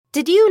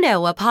Did you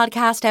know a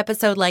podcast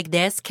episode like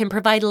this can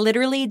provide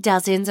literally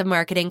dozens of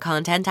marketing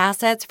content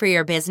assets for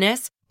your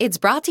business? It's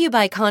brought to you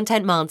by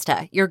Content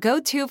Monster, your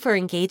go-to for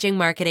engaging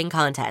marketing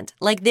content,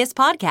 like this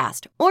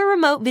podcast or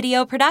remote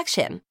video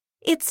production.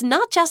 It's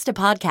not just a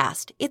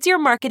podcast, it's your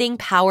marketing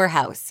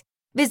powerhouse.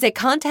 Visit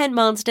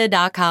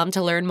contentmonster.com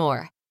to learn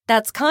more.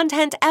 That's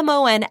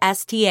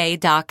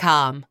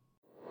contentmonsta.com.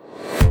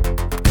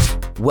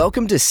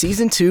 Welcome to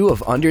Season 2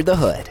 of Under the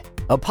Hood,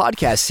 a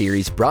podcast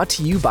series brought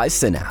to you by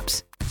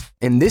Synapse.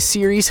 In this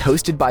series,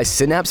 hosted by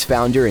Synapse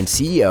founder and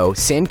CEO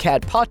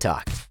Sankaet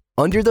Patak,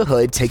 Under the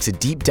Hood takes a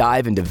deep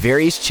dive into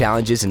various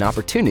challenges and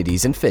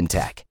opportunities in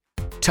fintech.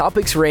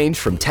 Topics range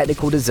from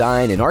technical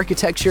design and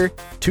architecture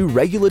to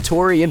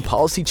regulatory and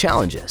policy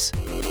challenges.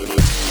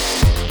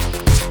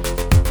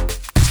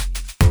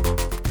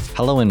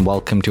 Hello and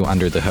welcome to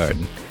Under the Hood.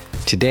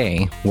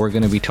 Today, we're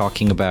going to be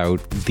talking about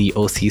the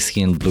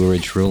OCC and Blue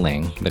Ridge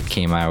ruling that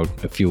came out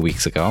a few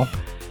weeks ago.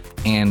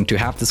 And to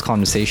have this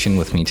conversation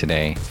with me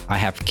today, I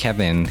have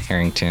Kevin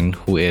Herrington,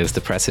 who is the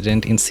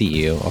president and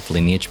CEO of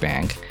Lineage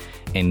Bank,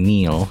 and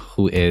Neil,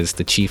 who is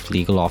the chief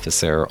legal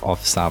officer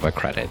of Sawa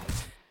Credit.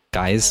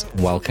 Guys,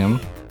 welcome.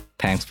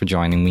 Thanks for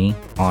joining me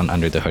on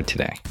Under the Hood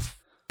today.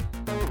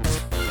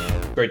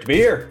 Great to be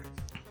here.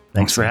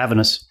 Thanks for having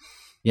us.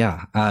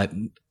 Yeah, I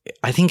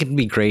think it'd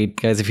be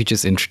great, guys, if you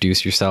just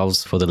introduce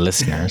yourselves for the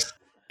listeners.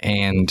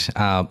 And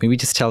maybe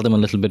just tell them a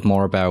little bit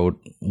more about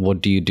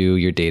what do you do,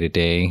 your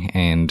day-to-day,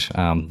 and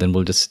then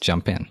we'll just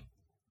jump in.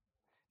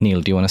 Neil,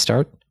 do you want to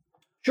start?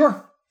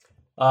 Sure.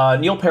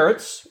 Neil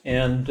Peretz,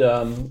 and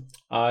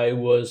I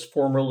was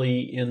formerly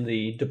in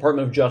the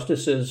Department of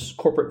Justice's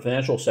corporate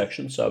financial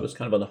section, so I was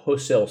kind of on the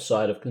wholesale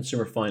side of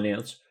consumer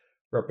finance,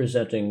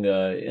 representing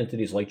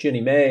entities like Ginnie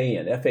Mae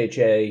and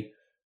FHA,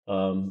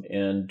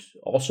 and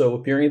also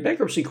appearing in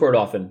bankruptcy court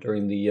often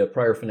during the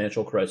prior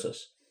financial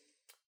crisis.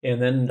 And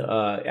then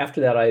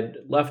after that, I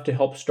left to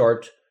help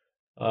start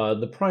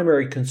the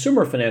primary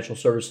consumer financial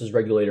services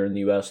regulator in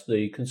the U.S.,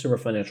 the Consumer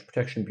Financial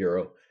Protection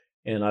Bureau.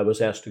 And I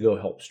was asked to go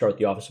help start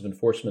the Office of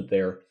Enforcement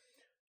there.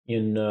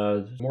 In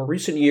more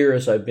recent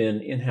years, I've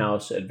been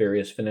in-house at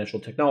various financial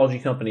technology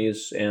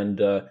companies and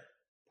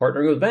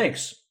partnering with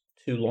banks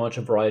to launch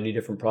a variety of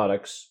different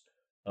products,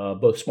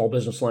 both small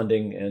business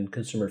lending and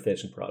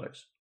consumer-facing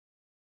products.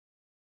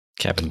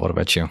 Kevin, what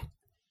about you?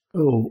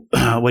 Oh,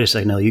 wait a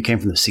second. No, you came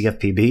from the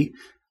CFPB?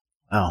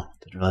 Wow,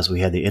 didn't realize we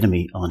had the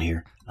enemy on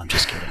here. I'm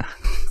just kidding.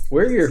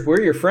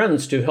 We're your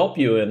friends to help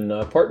you in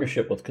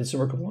partnership with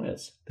consumer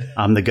compliance.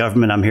 I'm the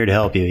government. I'm here to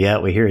help you. Yeah,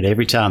 we hear it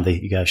every time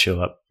that you guys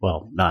show up.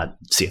 Well, not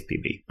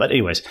CFPB. But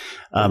anyways,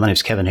 my name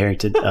is Kevin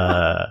Herrington,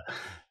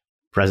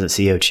 President,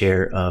 CEO,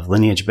 Chair of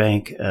Lineage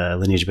Bank.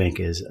 Lineage Bank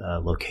is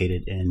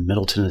located in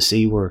Middle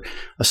Tennessee. We're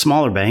a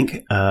smaller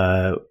bank.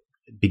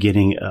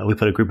 We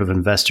put a group of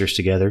investors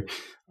together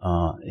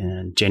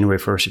in January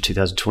 1st of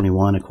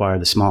 2021,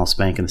 acquired the smallest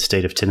bank in the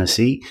state of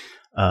Tennessee.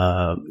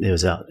 It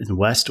was out in the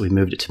West. We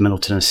moved it to Middle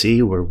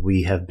Tennessee, where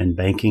we have been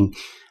banking.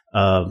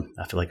 I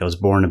feel like I was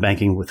born in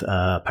banking with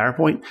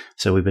PowerPoint.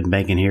 So we've been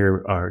banking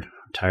here our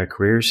entire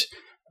careers.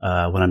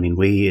 When I mean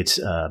we, it's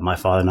my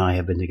father and I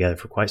have been together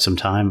for quite some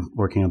time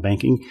working on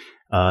banking.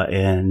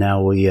 And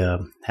now we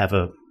have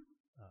a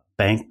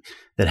bank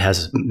that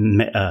has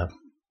a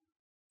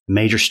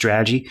major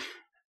strategy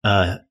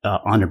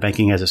on their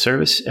banking as a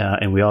service.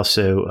 And we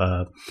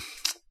also,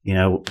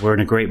 we're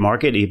in a great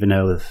market, even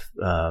though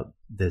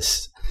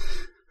this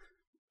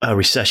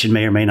recession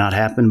may or may not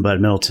happen, but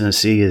Middle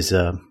Tennessee is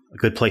a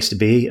good place to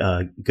be,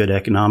 good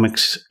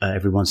economics.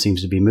 Everyone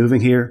seems to be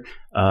moving here.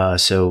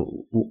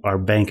 So our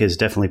bank is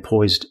definitely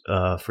poised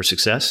for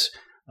success.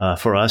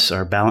 For us,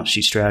 our balance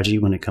sheet strategy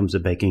when it comes to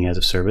banking as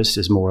a service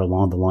is more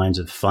along the lines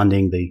of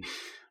funding the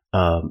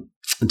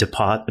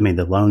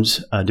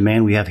loans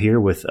demand we have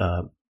here with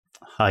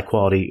high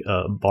quality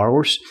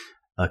borrowers,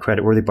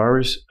 credit-worthy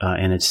borrowers,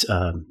 and it's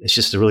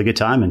just a really good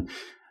time. And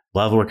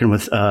love working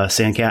with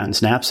Sankaet and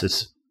Snaps.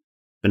 It's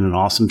been an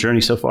awesome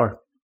journey so far.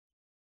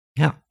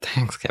 Yeah,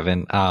 thanks,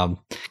 Kevin.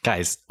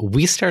 Guys,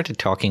 we started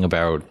talking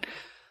about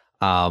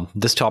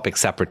this topic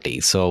separately.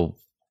 So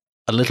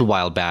a little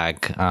while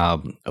back,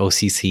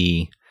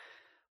 OCC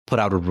put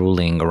out a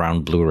ruling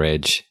around Blue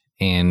Ridge,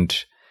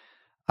 and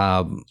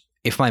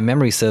if my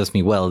memory serves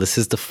me well, this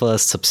is the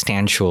first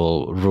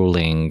substantial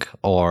ruling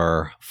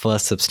or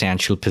first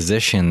substantial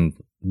position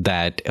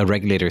that a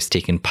regulator has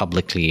taken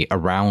publicly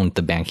around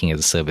the banking as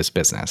a service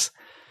business.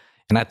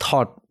 And I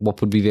thought what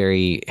would be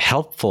very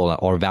helpful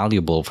or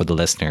valuable for the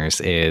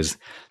listeners is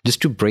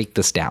just to break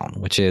this down,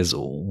 which is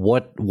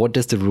what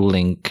does the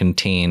ruling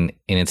contain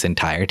in its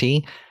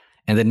entirety?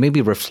 And then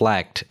maybe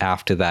reflect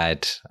after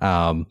that,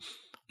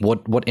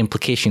 what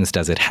implications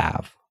does it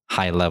have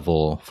high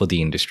level for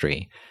the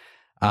industry?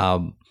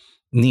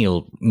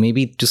 Neil,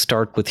 maybe to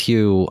start with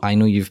you, I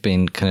know you've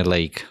been kind of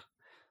like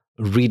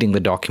reading the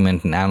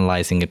document and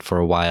analyzing it for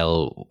a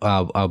while.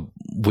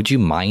 Would you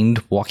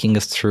mind walking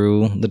us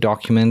through the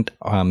document,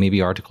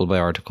 maybe article by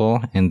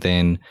article, and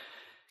then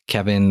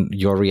Kevin,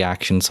 your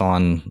reactions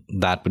on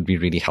that would be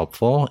really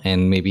helpful.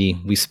 And maybe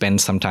we spend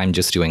some time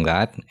just doing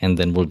that, and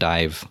then we'll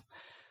dive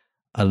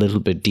a little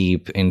bit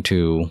deep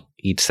into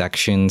each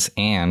sections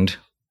and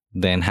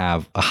then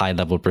have a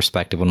high-level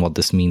perspective on what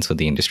this means for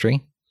the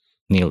industry.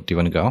 Neil, do you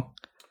want to go?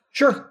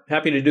 Sure,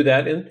 happy to do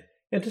that.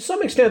 And to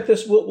some extent,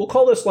 this we'll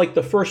call this like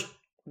the first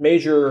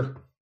major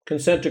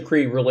consent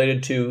decree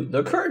related to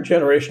the current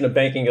generation of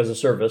banking as a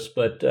service.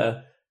 But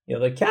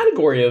the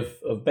category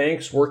of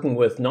banks working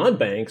with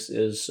non-banks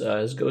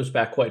goes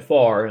back quite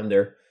far, and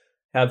there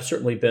have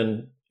certainly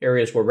been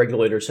areas where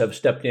regulators have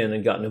stepped in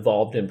and gotten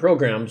involved in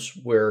programs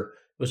where it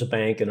was a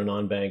bank and a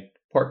non-bank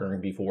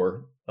partnering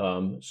before.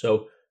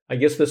 So I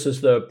guess this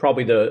is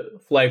probably the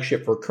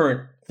flagship for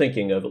current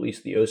thinking of at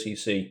least the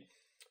OCC.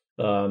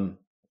 And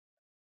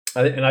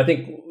I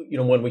think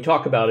when we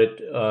talk about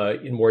it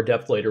in more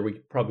depth later, we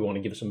probably want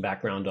to give some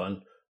background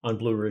on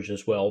Blue Ridge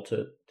as well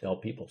to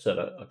help people set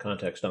a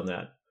context on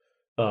that.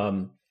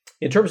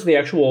 In terms of the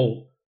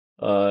actual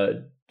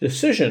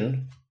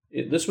decision,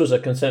 this was a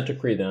consent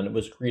decree. Then it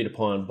was agreed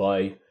upon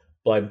by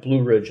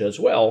Blue Ridge as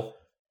well.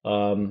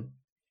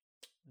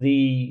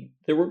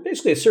 There were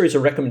basically a series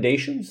of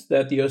recommendations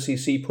that the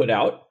OCC put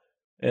out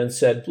and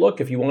said,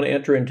 look, if you want to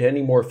enter into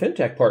any more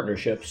fintech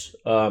partnerships,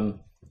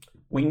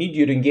 we need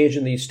you to engage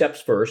in these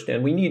steps first,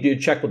 and we need you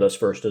to check with us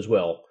first as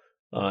well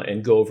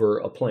and go over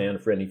a plan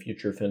for any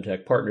future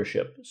fintech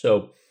partnership.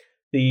 So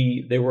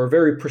there were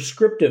very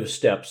prescriptive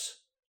steps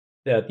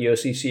that the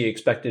OCC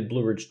expected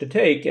Blue Ridge to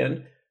take.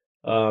 And,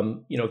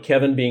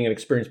 Kevin, being an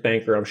experienced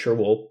banker, I'm sure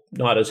will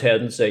nod his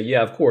head and say,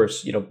 yeah, of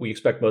course, we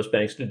expect most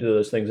banks to do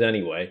those things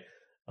anyway.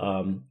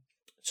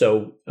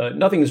 So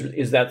nothing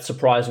is that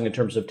surprising in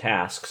terms of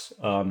tasks.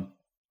 First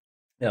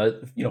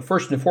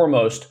and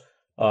foremost,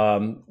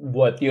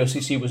 what the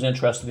OCC was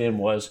interested in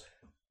was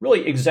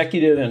really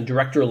executive and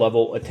director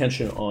level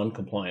attention on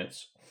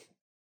compliance.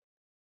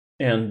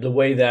 And the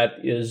way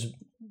that is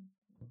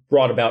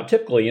brought about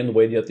typically, and the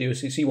way that the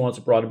OCC wants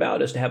it brought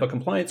about, is to have a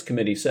compliance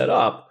committee set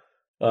up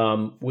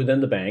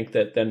within the bank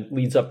that then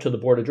leads up to the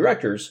board of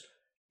directors.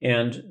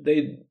 And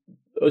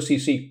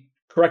OCC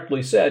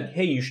correctly said,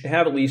 hey, you should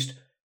have at least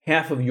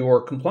half of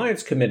your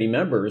compliance committee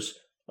members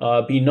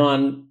be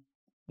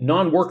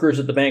non-workers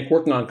at the bank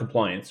working on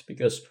compliance,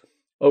 because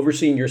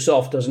overseeing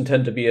yourself doesn't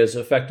tend to be as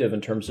effective in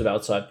terms of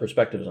outside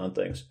perspectives on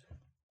things.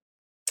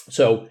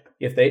 So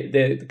if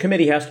the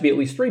committee has to be at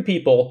least 3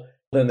 people,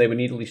 then they would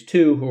need at least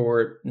 2 who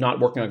are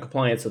not working on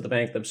compliance at the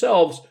bank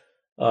themselves.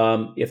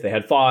 If they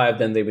had 5,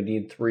 then they would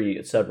need 3,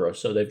 et cetera.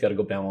 So they've got to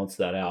go balance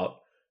that out.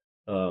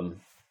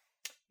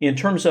 In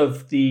terms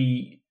of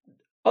the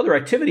other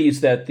activities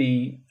that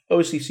the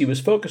OCC was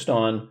focused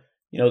on,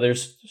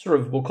 there's sort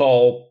of, we'll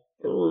call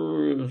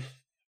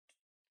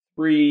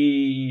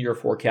 3 or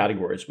 4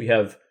 categories. We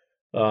have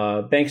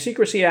Bank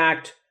Secrecy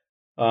Act.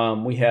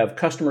 We have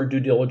customer due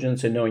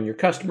diligence and knowing your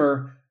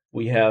customer.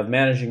 We have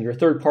managing your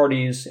third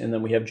parties, and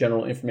then we have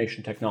general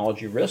information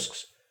technology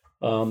risks.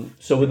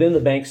 So within the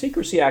Bank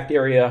Secrecy Act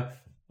area,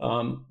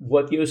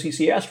 what the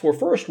OCC asked for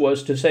first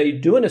was to say,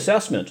 do an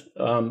assessment,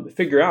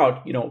 figure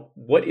out,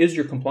 what is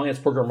your compliance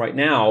program right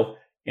now,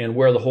 and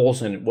where are the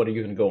holes in it? What are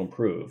you going to go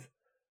improve?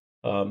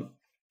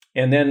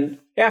 And then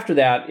after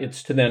that,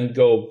 it's to then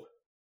go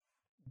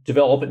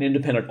develop an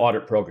independent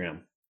audit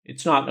program.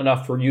 It's not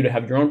enough for you to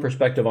have your own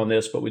perspective on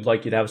this, but we'd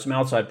like you to have some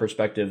outside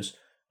perspectives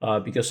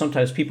because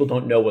sometimes people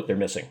don't know what they're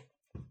missing.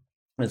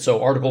 And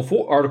so Article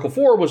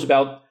 4 was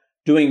about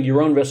doing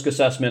your own risk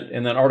assessment,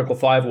 and then Article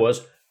 5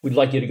 was, we'd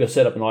like you to go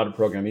set up an audit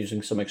program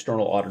using some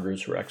external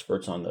auditors who are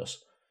experts on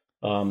this.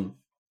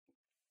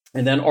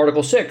 And then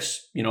Article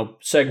 6,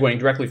 segueing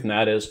directly from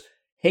that is,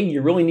 hey,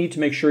 you really need to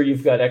make sure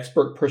you've got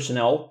expert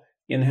personnel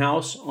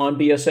in-house on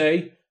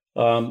BSA.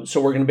 So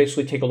we're going to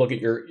basically take a look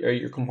at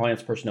your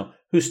compliance personnel.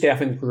 Who's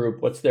staffing the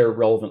group? What's their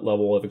relevant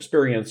level of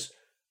experience?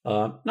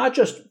 Not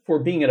just for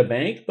being at a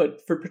bank,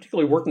 but for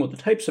particularly working with the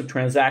types of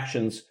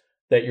transactions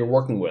that you're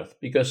working with.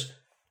 Because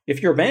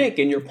if you're a bank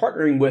and you're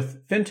partnering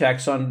with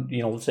fintechs on,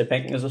 let's say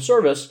banking as a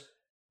service,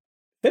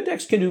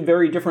 fintechs can do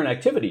very different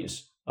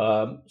activities.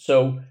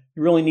 So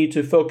you really need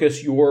to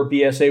focus your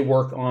BSA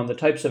work on the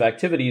types of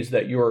activities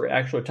that you're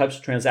actually types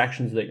of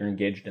transactions that you're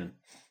engaged in.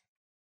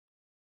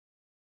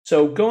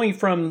 So going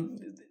from,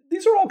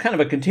 these are all kind of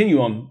a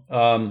continuum,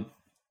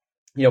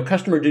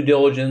 customer due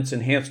diligence,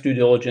 enhanced due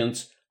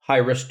diligence, high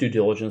risk due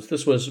diligence.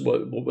 This was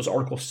what was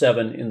Article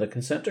 7 in the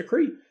consent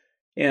decree.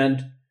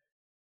 And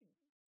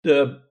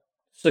the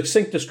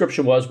succinct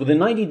description was, within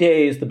 90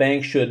 days, the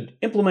bank should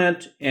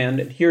implement and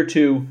adhere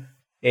to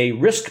a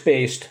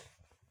risk-based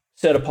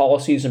set of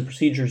policies and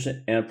procedures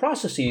and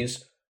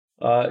processes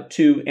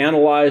to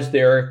analyze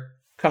their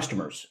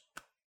customers.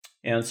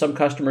 And some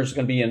customers are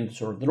going to be in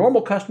sort of the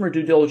normal customer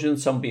due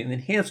diligence, some will be in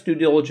enhanced due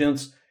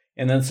diligence,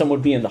 and then some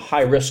would be in the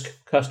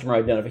high-risk customer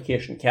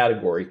identification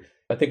category.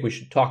 I think we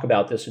should talk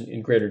about this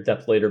in greater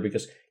depth later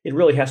because it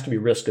really has to be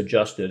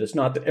risk-adjusted. It's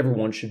not that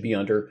everyone should be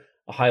under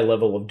a high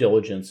level of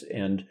diligence,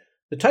 and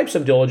the types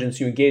of diligence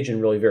you engage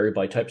in really vary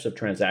by types of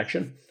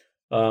transaction.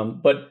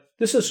 But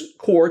this is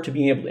core to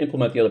being able to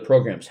implement the other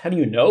programs. How do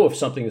you know if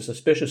something is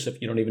suspicious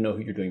if you don't even know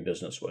who you're doing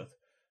business with?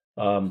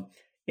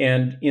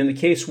 And in the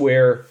case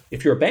where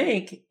if you're a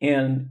bank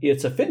and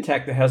it's a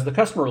fintech that has the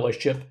customer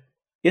relationship,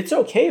 it's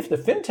okay if the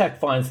fintech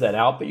finds that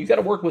out, but you got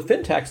to work with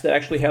fintechs that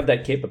actually have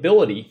that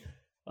capability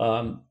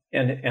and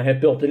have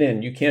built it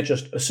in. You can't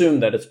just assume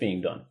that it's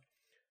being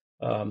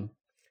done.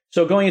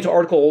 So going into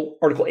Article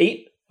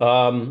 8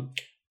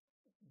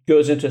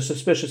 goes into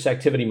suspicious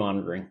activity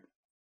monitoring,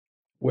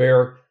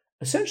 where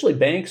essentially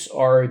banks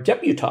are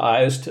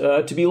deputized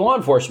to be law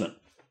enforcement,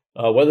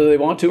 whether they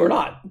want to or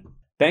not.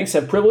 Banks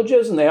have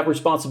privileges and they have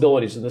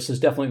responsibilities, and this is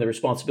definitely the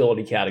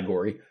responsibility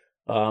category,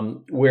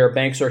 where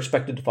banks are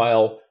expected to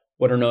file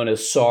what are known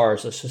as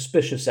SARs, a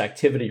suspicious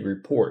activity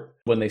report,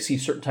 when they see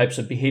certain types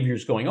of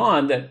behaviors going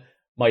on that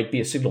might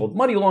be a signal of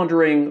money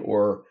laundering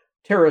or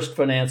terrorist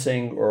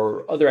financing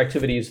or other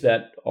activities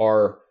that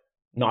are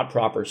not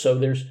proper. So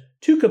there's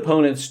two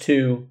components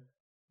to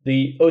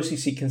the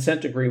OCC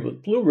consent decree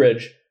with Blue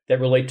Ridge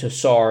that relate to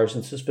SARs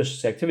and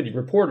suspicious activity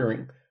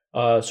reporting.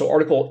 So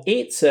Article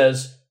 8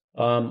 says,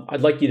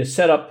 I'd like you to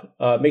set up,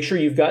 make sure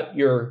you've got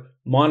your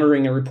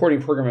monitoring and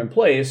reporting program in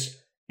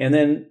place. And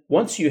then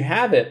once you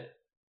have it,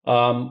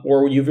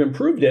 or you've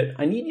improved it,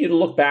 I need you to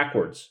look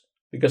backwards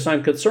because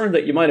I'm concerned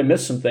that you might have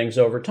missed some things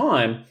over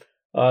time.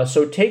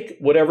 So take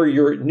whatever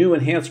your new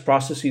enhanced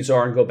processes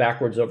are and go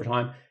backwards over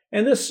time.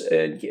 And this,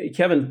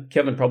 Kevin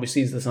probably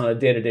sees this on a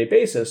day-to-day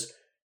basis,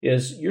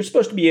 is you're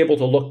supposed to be able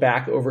to look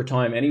back over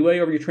time anyway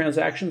over your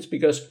transactions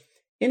because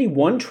any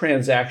one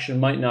transaction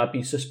might not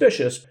be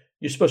suspicious.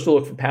 You're supposed to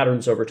look for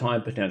patterns over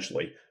time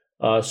potentially.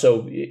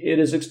 So it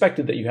is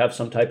expected that you have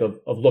some type of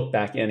look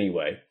back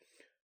anyway.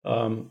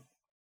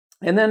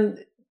 And then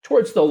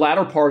towards the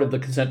latter part of the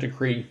consent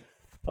decree,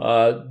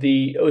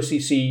 the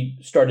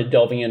OCC started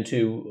delving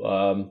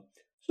into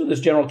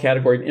this general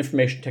category of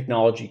information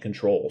technology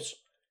controls.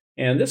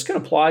 And this can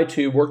apply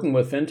to working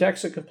with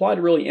fintechs. It can apply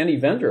to really any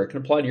vendor. It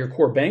can apply to your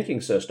core banking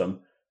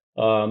system.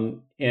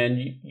 And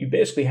you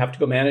basically have to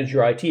go manage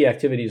your IT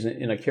activities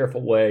in a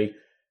careful way.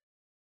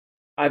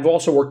 I've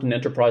also worked in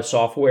enterprise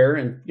software,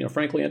 and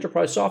frankly,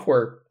 enterprise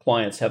software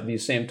clients have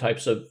these same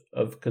types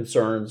of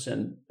concerns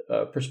and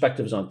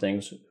perspectives on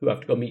things who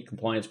have to go meet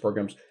compliance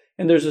programs.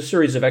 And there's a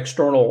series of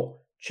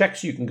external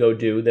checks you can go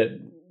do that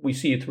we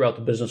see throughout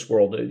the business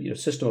world,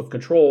 system of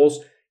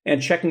controls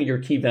and checking your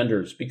key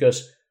vendors.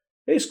 Because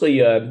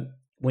basically,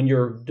 when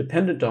you're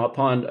dependent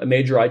upon a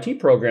major IT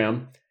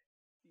program,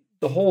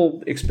 the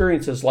whole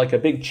experience is like a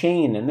big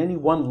chain, and any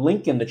one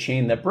link in the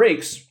chain that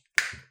breaks,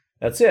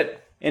 that's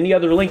it. Any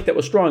other link that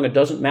was strong, it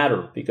doesn't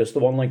matter because the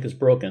one link is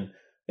broken.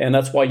 And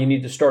that's why you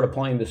need to start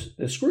applying this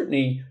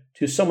scrutiny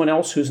to someone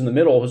else who's in the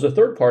middle, who's a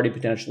third party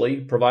potentially,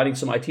 providing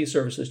some IT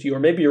services to you, or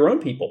maybe your own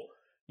people.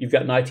 You've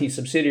got an IT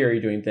subsidiary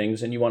doing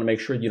things, and you want to make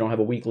sure you don't have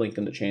a weak link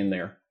in the chain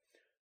there.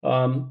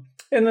 And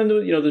then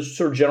there's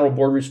sort of general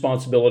board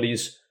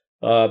responsibilities.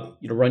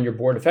 Run your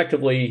board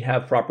effectively,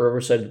 have proper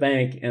oversight of the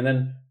bank, and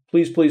then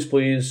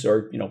please,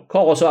 or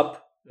call us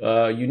up.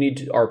 You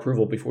need our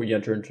approval before you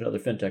enter into another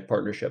fintech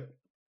partnership.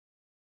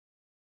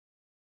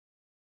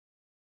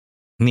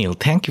 Neil,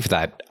 thank you for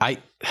that.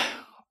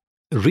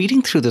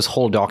 Reading through this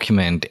whole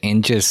document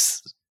and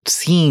just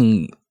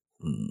seeing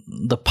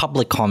the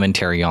public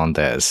commentary on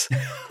this,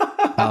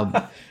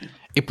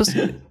 it was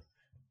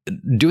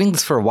doing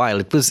this for a while.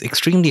 It was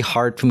extremely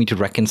hard for me to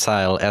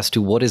reconcile as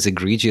to what is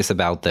egregious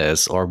about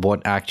this or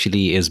what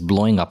actually is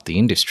blowing up the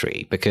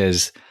industry,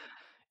 because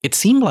it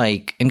seemed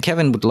like, and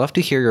Kevin would love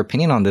to hear your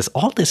opinion on this,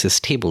 all this is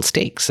table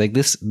stakes. Like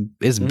this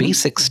is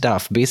basic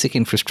stuff, basic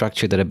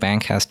infrastructure that a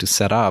bank has to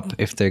set up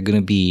if they're going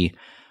to be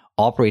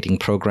operating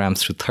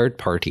programs through third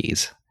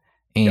parties.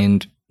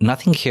 And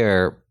nothing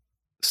here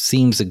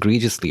seems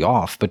egregiously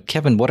off. But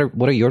Kevin, what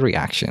are your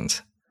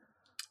reactions?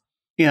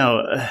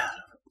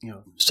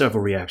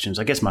 Several reactions.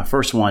 I guess my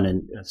first one,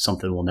 and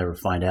something we'll never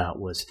find out,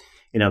 was,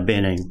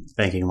 being in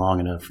banking long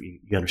enough, you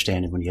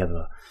understand it when you have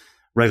a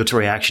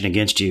regulatory action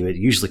against you, it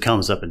usually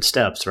comes up in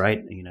steps,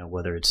 right?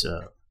 Whether it's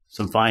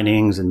some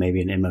findings and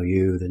maybe an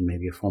MOU, then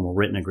maybe a formal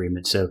written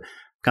agreement. So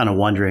kind of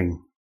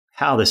wondering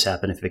how this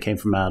happened, if it came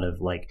from out of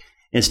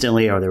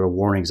instantly, or there were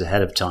warnings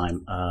ahead of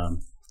time.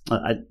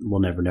 We'll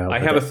never know. I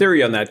have a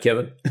theory on that,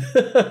 Kevin.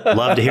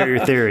 Love to hear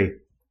your theory.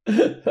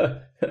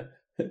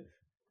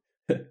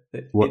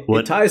 What?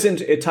 It ties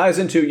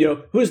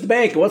into who's the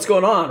bank and what's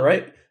going on,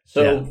 right?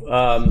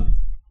 So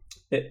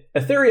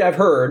a theory I've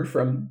heard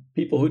from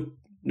people who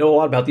know a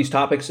lot about these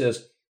topics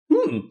is,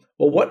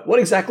 well, what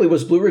exactly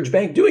was Blue Ridge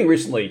Bank doing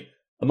recently?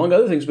 Among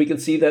other things, we can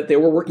see that they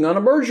were working on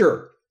a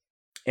merger,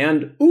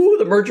 and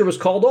the merger was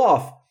called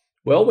off.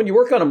 Well, when you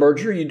work on a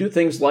merger, you do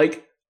things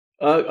like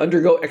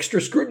undergo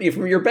extra scrutiny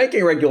from your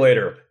banking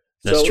regulator.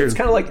 That's true. It's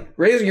kind of like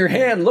raising your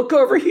hand, look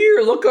over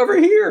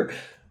here.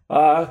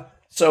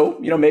 So,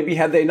 maybe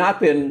had they not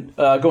been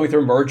going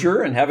through a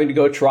merger and having to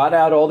go trot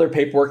out all their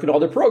paperwork and all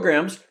their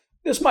programs,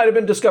 this might have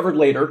been discovered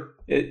later.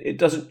 It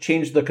doesn't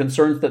change the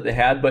concerns that they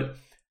had, but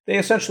they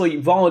essentially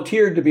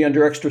volunteered to be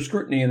under extra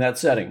scrutiny in that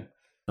setting.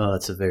 Oh,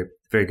 that's a very,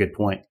 very good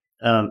point.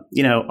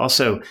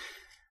 Also,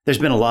 there's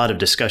been a lot of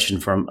discussion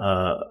from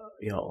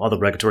all the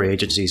regulatory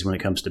agencies when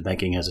it comes to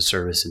banking as a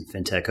service and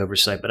fintech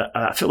oversight. But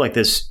I feel like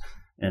this,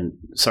 and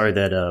sorry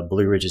that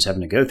Blue Ridge is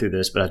having to go through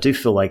this, but I do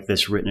feel like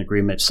this written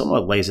agreement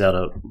somewhat lays out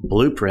a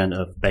blueprint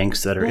of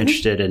banks that are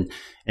interested in.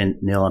 And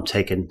Neil, I'm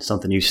taking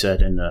something you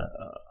said in the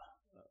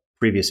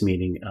previous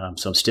meeting,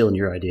 so I'm stealing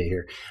your idea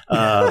here.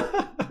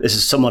 This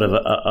is somewhat of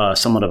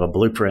a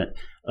blueprint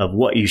of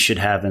what you should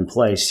have in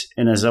place.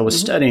 And as I was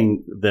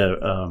studying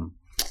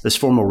this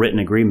formal written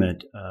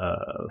agreement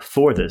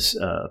for this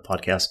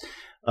podcast,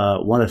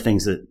 one of the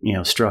things that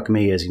struck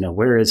me is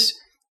where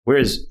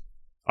is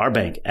our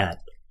bank at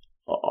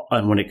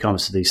when it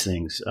comes to these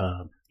things?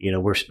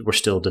 We're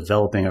still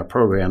developing our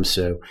program,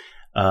 so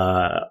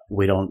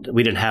we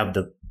didn't have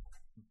the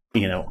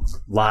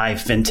live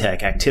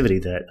fintech activity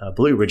that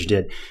Blue Ridge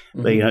did.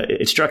 But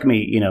it struck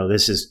me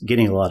this is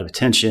getting a lot of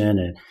attention,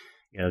 and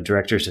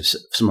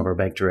some of our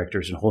bank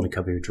directors and holding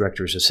company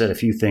directors have said a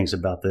few things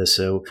about this.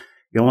 So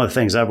one of the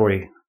things I've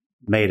already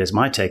made as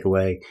my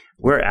takeaway,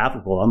 where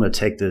applicable, I'm going to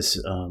take this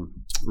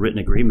written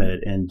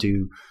agreement and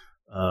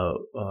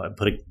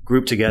put a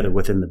group together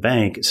within the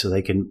bank so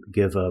they can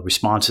give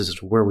responses as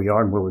to where we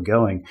are and where we're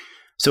going.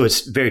 So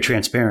it's very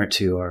transparent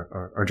to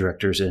our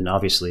directors. And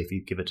obviously, if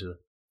you give it to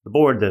the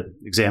board, the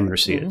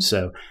examiners see it.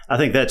 So I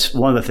think that's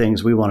one of the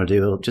things we want to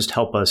do. It'll just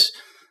help us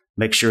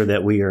make sure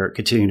that we are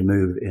continuing to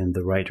move in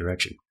the right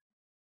direction.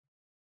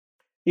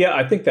 Yeah,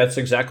 I think that's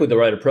exactly the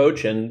right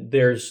approach. And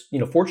there's,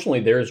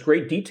 fortunately, there's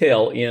great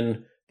detail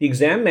in the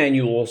exam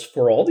manuals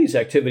for all these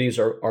activities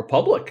are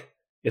public.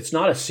 It's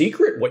not a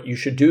secret what you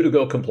should do to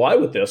go comply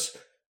with this.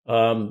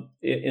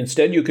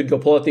 Instead, you could go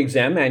pull out the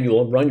exam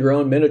manual and run your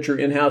own miniature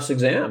in-house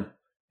exam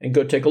and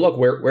go take a look.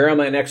 Where am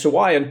I in X or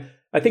Y? And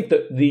I think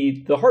that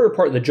the harder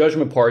part, the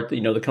judgment part,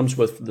 that comes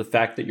with the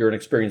fact that you're an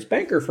experienced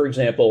banker, for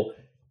example,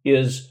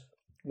 is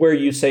where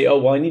you say, oh,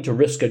 well, I need to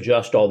risk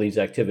adjust all these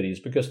activities,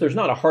 because there's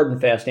not a hard and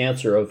fast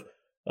answer of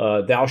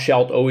thou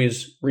shalt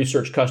always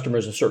research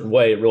customers a certain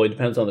way. It really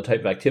depends on the type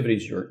of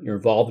activities you're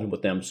involved in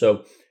with them.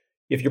 So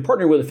if you're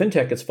partnering with a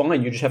fintech, it's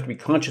fine. You just have to be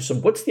conscious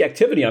of what's the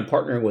activity I'm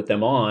partnering with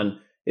them on.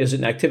 Is it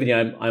an activity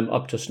I'm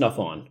up to snuff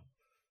on?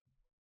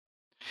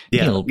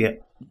 Yeah. Okay,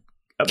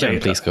 Kevin,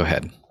 please go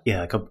ahead.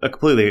 Yeah, I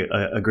completely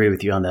agree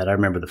with you on that. I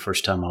remember the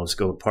first time I was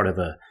part of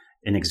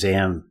an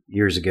exam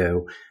years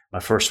ago, my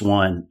first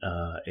one,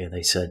 and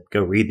they said,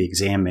 go read the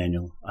exam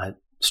manual. I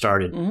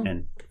started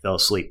and fell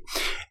asleep.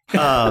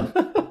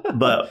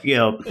 But,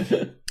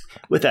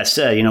 with that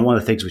said, one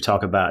of the things we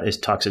talk about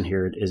talks in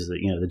here is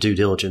the due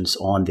diligence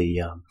on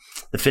the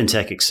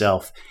fintech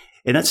itself.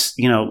 And that's,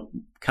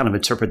 kind of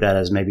interpret that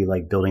as maybe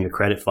like building a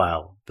credit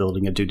file,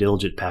 building a due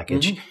diligence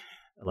package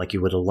like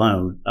you would a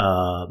loan.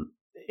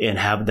 And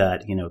have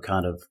that,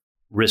 kind of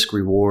risk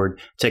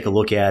reward, take a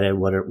look at it.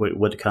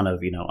 What kind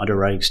of,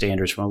 underwriting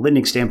standards from a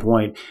lending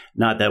standpoint,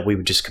 not that we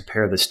would just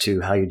compare this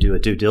to how you do a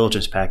due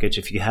diligence package.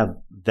 If you have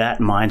that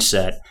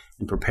mindset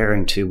in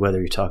preparing to whether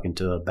you're talking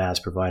to a BaaS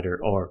provider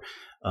or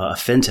a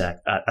fintech,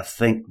 I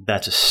think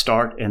that's a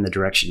start in the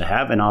direction to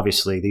have. And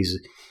obviously these,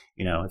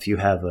 if you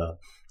have a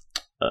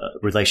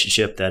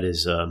relationship that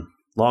is,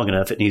 long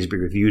enough, it needs to be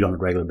reviewed on a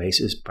regular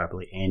basis,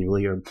 probably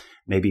annually, or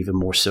maybe even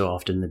more so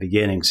often in the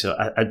beginning. So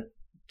I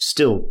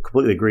still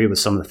completely agree with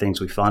some of the things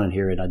we find in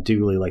here. And I do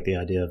really like the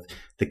idea of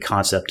the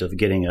concept of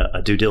getting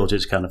a due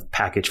diligence kind of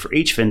package for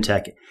each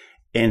fintech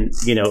and,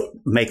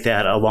 make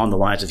that along the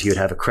lines of you would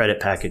have a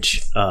credit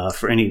package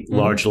for any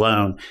large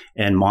loan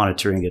and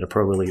monitoring it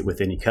appropriately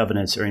with any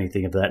covenants or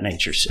anything of that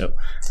nature. So,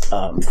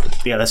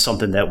 that's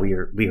something that we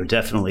are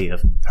definitely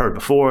have heard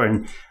before.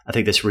 And I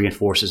think this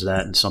reinforces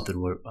that and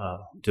something we're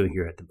doing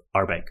here at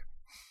our bank.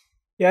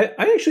 Yeah,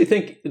 I actually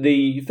think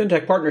the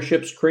fintech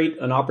partnerships create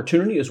an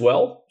opportunity as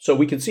well. So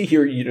we can see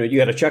here, you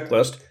had a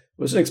checklist. It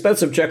was an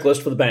expensive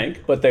checklist for the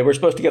bank, but they were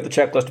supposed to get the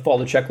checklist to follow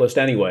the checklist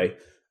anyway.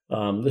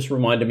 This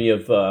reminded me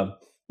of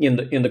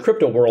in the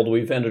crypto world,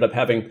 we've ended up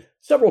having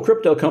several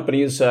crypto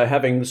companies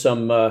having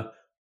some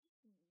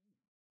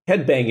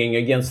headbanging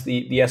against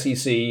the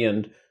SEC,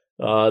 and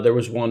there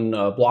was one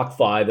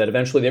BlockFi that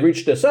eventually they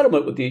reached a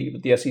settlement with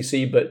the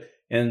SEC,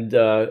 and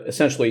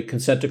essentially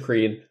consent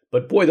decree.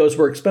 But boy, those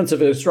were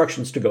expensive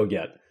instructions to go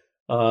get.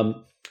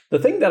 The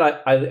thing that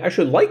I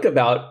actually like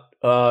about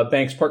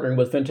banks partnering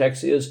with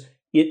fintechs is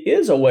it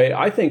is a way,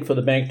 I think, for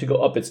the bank to go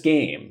up its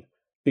game,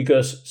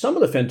 because some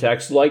of the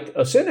fintechs, like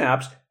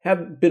Synapse,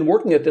 have been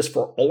working at this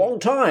for a long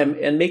time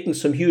and making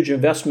some huge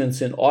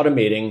investments in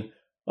automating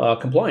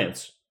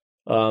compliance,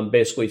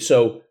 basically.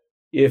 So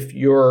if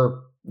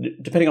you're,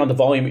 depending on the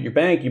volume at your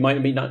bank, you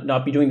might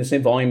not be doing the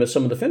same volume as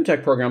some of the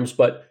fintech programs,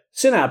 but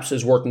Synapse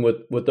is working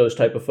with those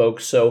type of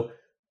folks. So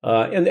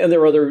and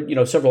there are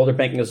other, several other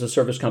banking as a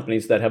service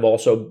companies that have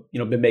also,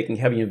 been making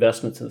heavy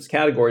investments in this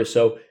category.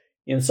 So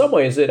in some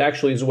ways, it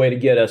actually is a way to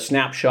get a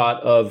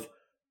snapshot of,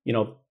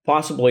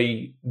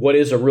 possibly what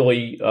is a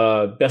really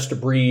best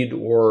of breed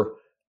or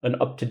an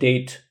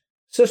up-to-date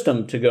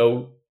system to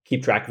go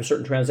keep track of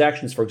certain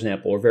transactions, for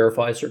example, or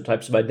verify certain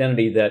types of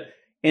identity that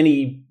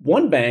any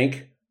one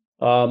bank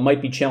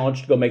might be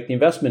challenged to go make the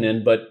investment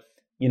in, but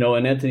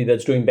an entity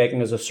that's doing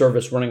banking as a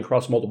service running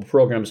across multiple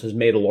programs has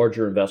made a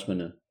larger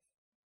investment in.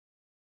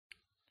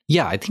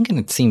 Yeah, I think, and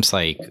it seems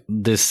like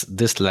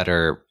this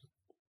letter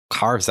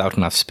carves out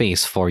enough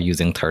space for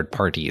using third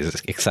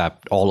parties,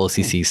 except all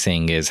OCC is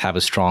saying is have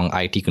a strong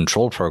IT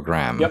control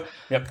program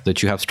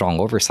that you have strong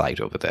oversight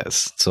over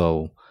this.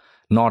 So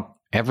not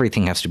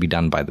everything has to be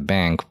done by the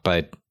bank,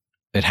 but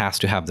it has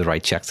to have the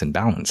right checks and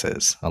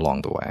balances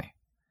along the way.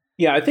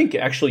 Yeah, I think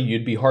actually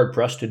you'd be hard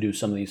pressed to do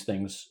some of these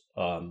things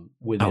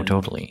within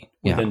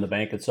the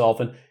bank itself.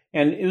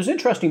 And it was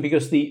interesting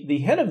because the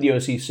head of the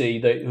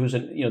OCC, who's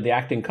the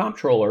acting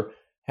comptroller,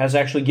 has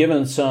actually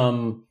given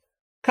some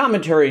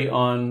commentary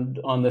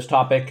on this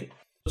topic.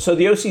 So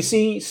the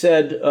OCC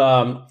said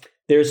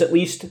there's at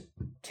least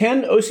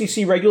 10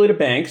 OCC regulated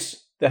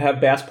banks that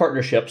have BaaS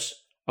partnerships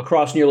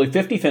across nearly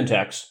 50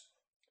 fintechs.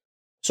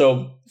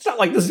 So it's not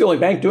like this is the only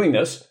bank doing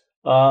this.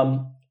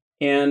 And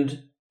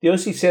the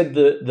OCC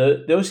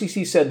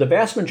said the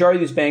vast majority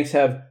of these banks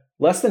have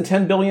less than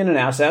 10 billion in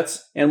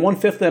assets, and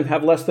 1/5 of them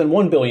have less than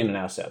 1 billion in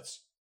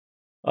assets.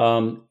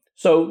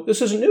 So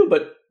this isn't new,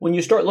 but when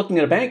you start looking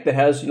at a bank that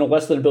has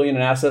less than 1 billion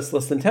in assets,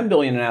 less than 10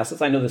 billion in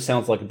assets, I know this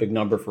sounds like a big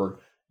number for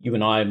you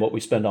and I and what we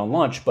spend on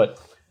lunch, but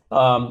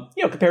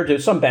compared to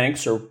some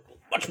banks are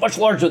much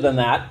larger than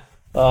that,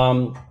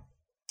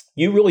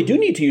 you really do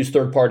need to use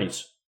third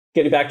parties.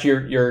 Getting back to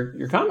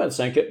your comments,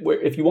 Sankaet,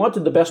 if you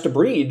wanted the best of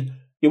breed,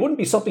 it wouldn't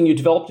be something you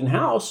developed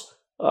in-house.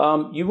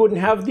 You wouldn't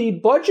have the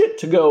budget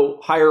to go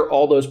hire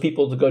all those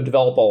people to go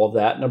develop all of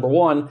that, number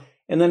one.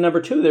 And then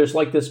number two, there's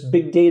like this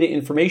big data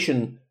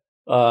information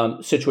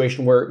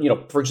situation where,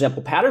 for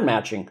example, pattern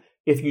matching.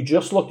 If you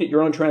just looked at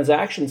your own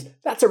transactions,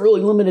 that's a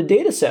really limited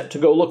data set to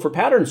go look for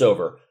patterns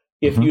over.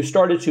 If you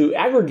started to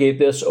aggregate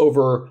this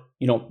over,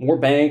 more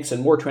banks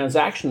and more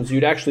transactions,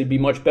 you'd actually be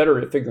much better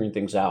at figuring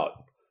things out.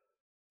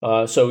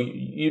 So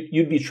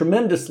you'd be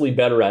tremendously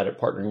better at it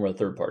partnering with a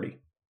third party.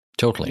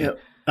 Totally. Yeah,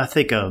 I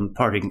think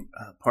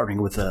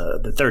partnering with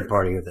the third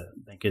party or the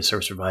bank as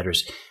service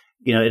providers,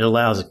 it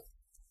allows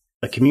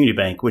a community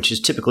bank, which is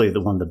typically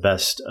one of the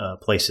best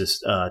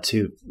places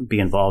to be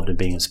involved in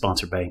being a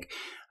sponsor bank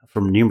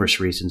for numerous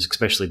reasons,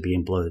 especially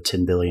being below the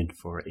 10 billion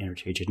for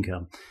interchange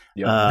income.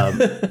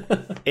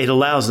 Yep. It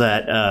allows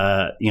that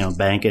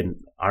bank, and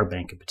our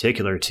bank in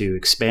particular, to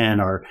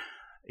expand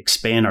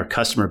our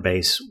customer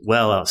base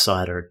well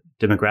outside our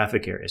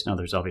demographic areas. Now,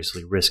 there's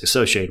obviously risk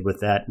associated with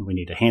that, and we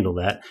need to handle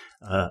that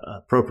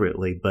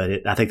appropriately.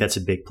 But I think that's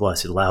a big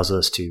plus. It allows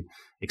us to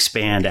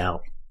expand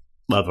out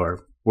of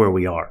where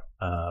we are.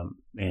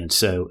 And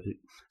so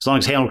as long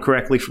as handled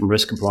correctly from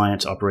risk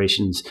compliance,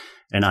 operations,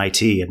 and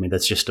IT,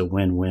 that's just a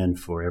win-win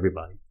for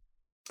everybody.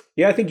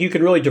 Yeah, I think you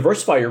can really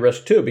diversify your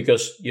risk too,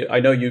 because I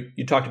know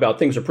you talked about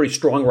things are pretty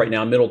strong right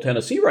now in Middle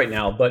Tennessee right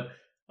now, but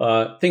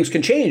things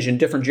can change in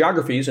different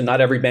geographies, and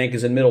not every bank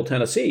is in Middle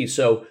Tennessee.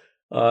 So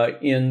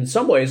in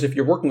some ways, if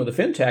you're working with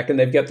a fintech and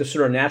they've got this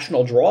sort of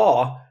national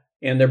draw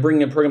and they're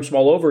bringing in programs from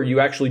all over,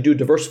 you actually do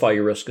diversify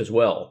your risk as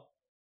well.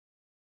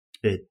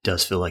 It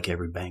does feel like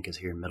every bank is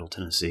here in Middle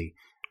Tennessee,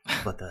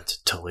 but that's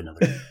totally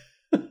another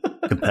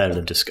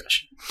competitive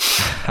discussion.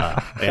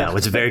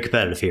 It's very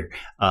competitive here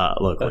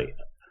locally.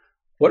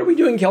 What are we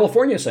doing in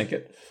California,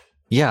 Sankaet?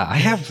 Yeah, I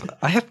have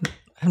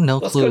no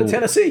clue. Let's go to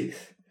Tennessee.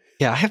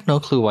 Yeah, I have no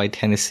clue why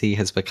Tennessee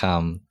has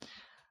become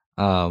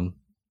kind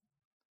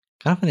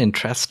of an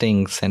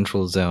interesting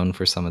central zone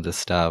for some of this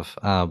stuff.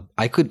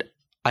 I could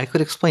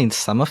explain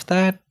some of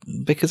that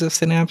because of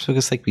Synapse,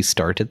 because we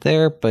started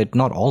there, but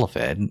not all of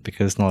it,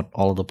 because not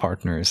all of the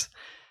partners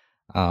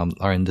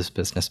are in this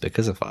business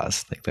because of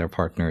us. There are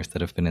partners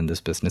that have been in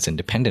this business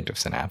independent of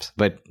Synapse,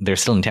 but they're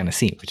still in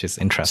Tennessee, which is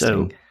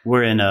interesting. So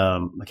we're in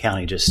a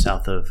county just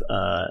south of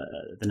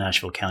the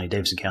Nashville County,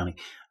 Davidson County.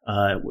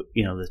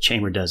 The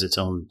chamber does its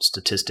own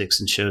statistics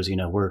and shows,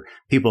 where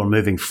people are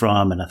moving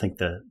from. And I think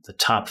the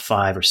top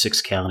 5 or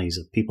 6 counties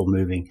of people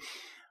moving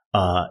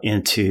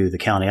into the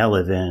county I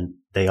live in,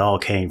 they all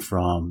came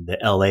from the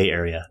LA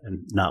area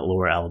and not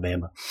lower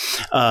Alabama.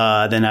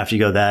 Then after you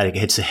go that, it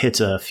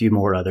hits a few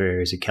more other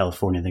areas of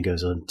California, and then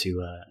goes on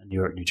to New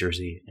York, New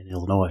Jersey, and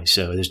Illinois.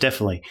 So there's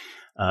definitely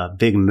a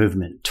big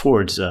movement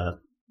towards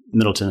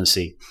Middle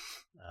Tennessee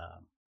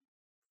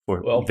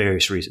for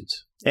various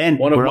reasons. And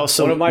one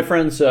of my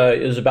friends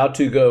is about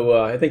to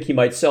go. I think he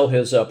might sell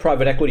his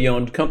private equity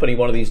owned company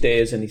one of these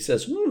days, and he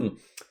says,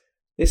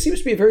 "It seems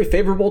to be a very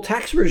favorable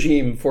tax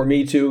regime for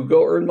me to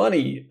go earn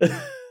money."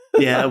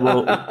 Yeah,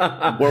 well,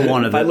 we're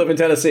one of. I live in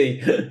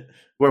Tennessee.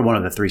 We're one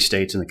of the 3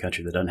 states in the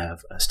country that doesn't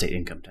have a state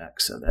income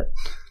tax, so that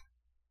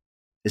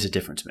is a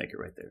difference maker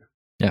right there.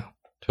 Yeah,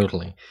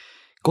 totally.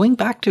 Going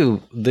back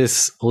to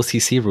this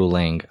OCC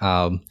ruling,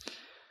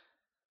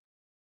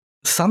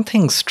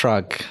 something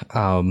struck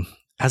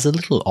as a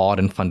little odd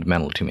and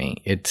fundamental to me.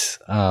 It's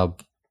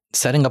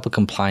setting up a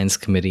compliance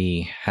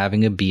committee,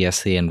 having a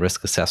BSA and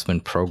risk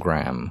assessment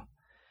program,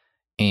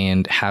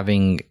 and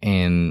having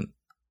an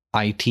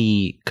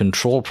IT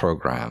control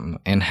program,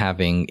 and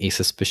having a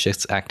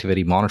suspicious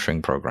activity monitoring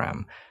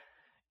program.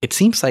 it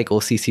seems like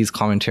OCC's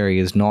commentary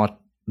is not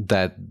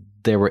that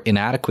there were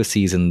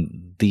inadequacies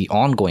in the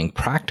ongoing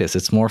practice.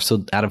 It's more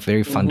so at a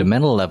very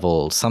fundamental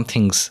level, some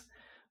things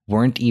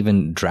weren't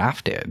even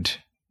drafted.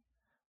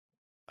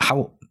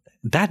 How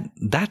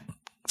that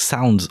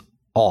sounds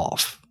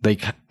off.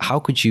 Like, how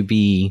could you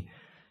be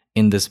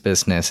in this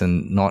business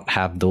and not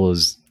have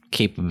those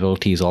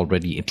capabilities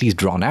already at least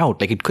drawn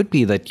out? Like, it could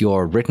be that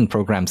your written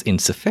program's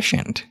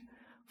insufficient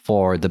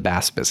for the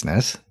BaaS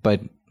business,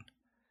 but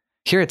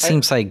here it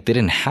seems like they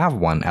didn't have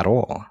one at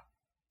all.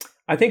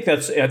 I think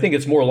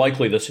it's more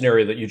likely the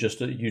scenario that you just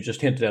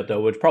hinted at,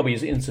 though, which probably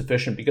is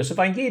insufficient, because if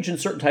I engage in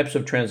certain types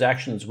of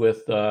transactions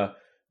with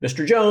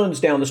Mr. Jones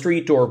down the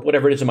street or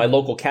whatever it is in my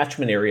local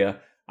catchment area,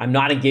 I'm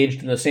not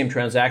engaged in the same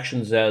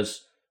transactions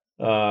as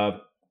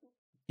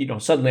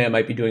suddenly I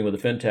might be doing with a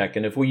fintech.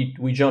 And if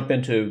we jump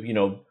into,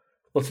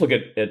 let's look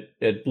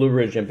at Blue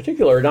Ridge in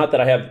particular, not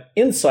that I have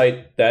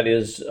insight that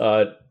is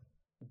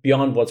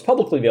beyond what's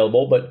publicly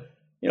available, but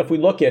if we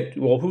look at,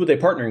 who are they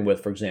partnering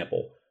with, for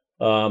example?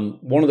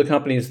 One of the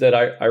companies that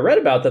I read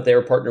about that they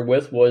were partnered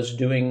with was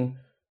doing,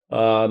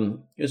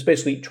 it was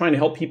basically trying to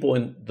help people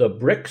in the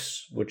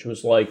BRICS, which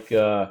was like,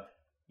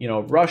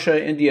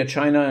 Russia, India,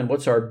 China, and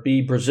what's our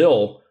B,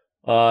 Brazil,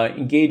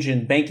 engage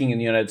in banking in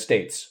the United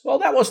States. Well,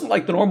 that wasn't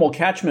like the normal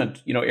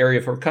catchment,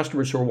 area for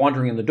customers who were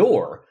wandering in the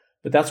door,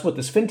 but that's what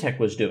this fintech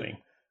was doing.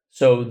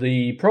 So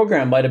the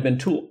program might have been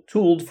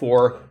tooled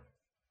for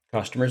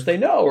customers they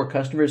know or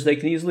customers they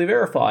can easily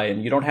verify,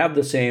 and you don't have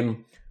the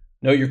same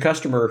know your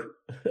customer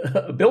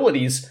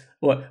abilities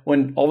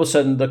when all of a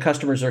sudden the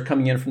customers are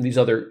coming in from these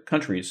other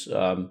countries.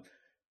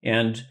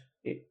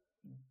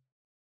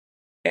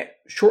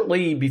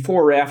 Shortly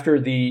before or after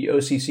the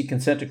OCC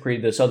consent decree,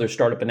 this other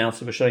startup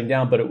announced it was shutting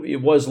down, but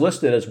it was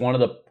listed as one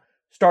of the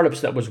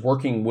startups that was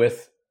working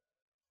with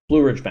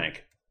Blue Ridge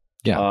Bank.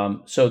 Yeah.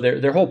 So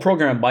their whole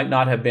program might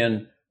not have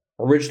been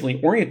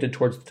originally oriented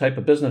towards the type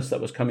of business that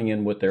was coming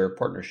in with their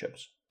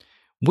partnerships.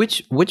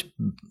 Which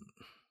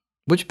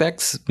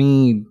begs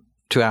me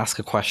to ask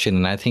a question,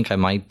 and I think I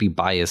might be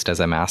biased as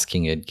I'm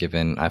asking it,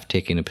 given I've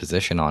taken a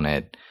position on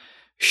it.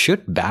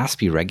 Should BaaS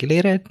be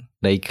regulated?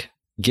 Like,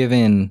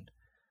 given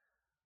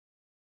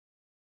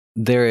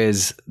there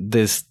is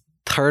this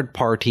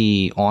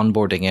third-party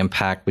onboarding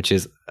impact, which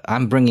is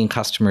I'm bringing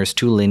customers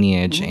to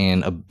Lineage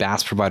and a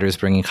BaaS provider is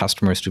bringing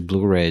customers to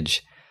Blue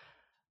Ridge.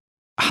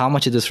 How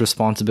much of this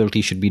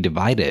responsibility should be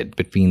divided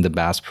between the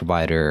BaaS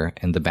provider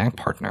and the bank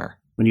partner?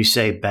 When you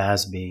say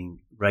BaaS being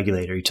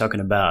regulated, are you talking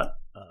about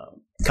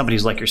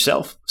companies like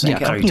yourself? Yeah,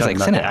 companies like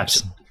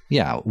Synapse.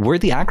 Yeah, we're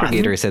the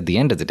aggregators at the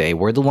end of the day.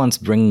 We're the ones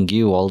bringing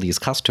you all these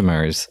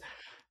customers.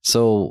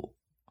 So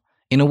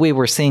in a way,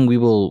 we're saying we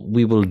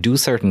will do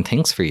certain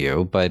things for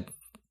you, but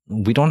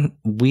we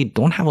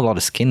don't have a lot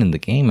of skin in the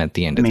game at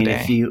the end of the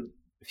day.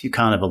 If you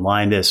kind of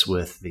align this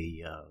with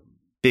the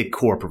big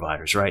core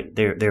providers, right?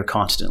 They're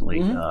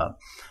constantly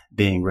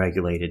being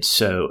regulated.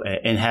 So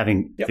and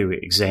having through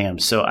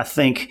exams. So I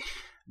think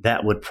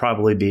that would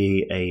probably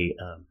be a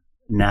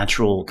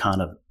natural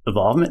kind of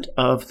evolvement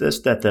of this,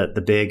 that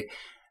the big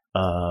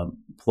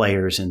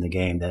players in the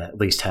game that at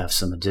least have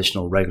some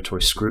additional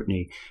regulatory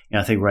scrutiny. And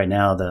I think right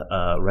now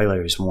the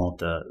regulators want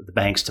the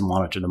banks to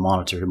monitor the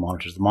monitor who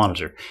monitors the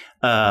monitor.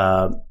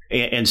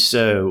 And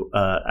so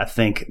I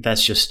think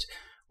that's just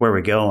where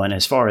we're going.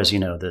 As far as,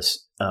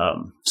 this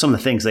some of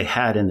the things they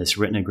had in this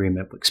written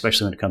agreement,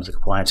 especially when it comes to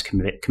compliance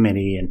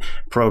committee and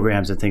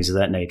programs and things of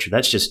that nature,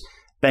 that's just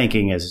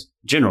banking as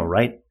general,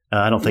 right?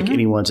 I don't think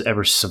anyone's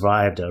ever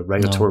survived a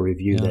regulatory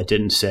review that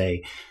didn't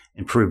say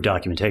improve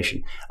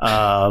documentation.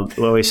 What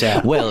do we say?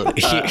 Well,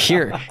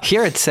 here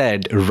it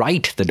said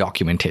write the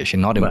documentation,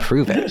 not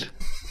improve it.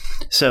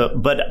 So,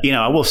 but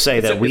I will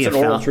say that we have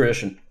an oral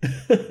tradition.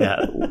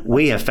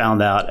 We have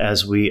found out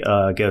as we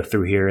go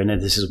through here, and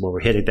this is where we're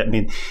hitting.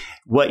 That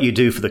what you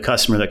do for the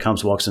customer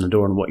that walks in the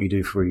door, and what you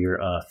do for your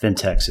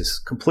fintechs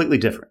is completely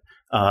different.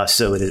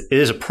 So it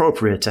is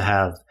appropriate to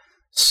have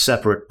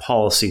separate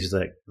policies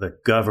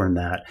that govern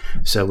that.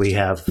 So we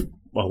have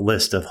a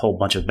list of a whole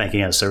bunch of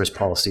banking as a service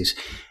policies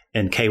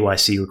and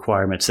KYC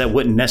requirements that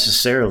wouldn't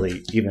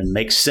necessarily even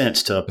make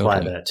sense to apply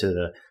that to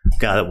the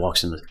guy that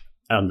walks in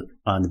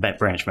on the bank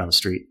branch around the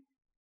street.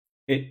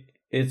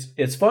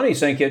 It's funny,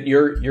 Sankaet,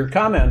 your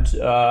comment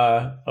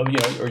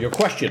or your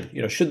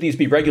question, should these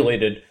be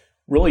regulated,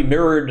 really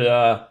mirrored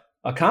a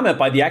comment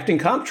by the acting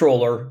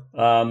comptroller,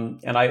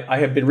 and I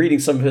have been reading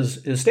some of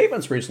his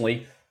statements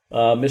recently,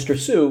 Mr.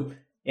 Su,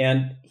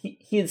 and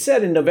he had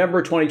said in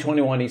November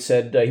 2021, he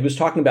said he was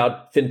talking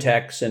about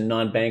fintechs and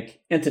non-bank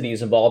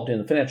entities involved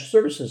in financial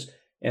services,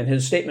 and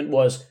his statement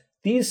was,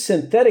 these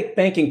synthetic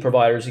banking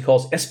providers, he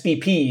calls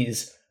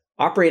SBPs,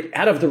 operate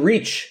out of the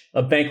reach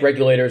of bank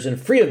regulators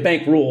and free of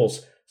bank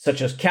rules,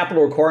 such as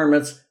capital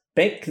requirements,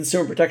 bank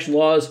consumer protection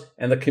laws,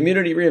 and the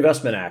Community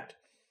Reinvestment Act.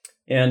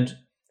 And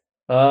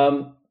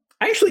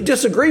I actually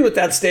disagree with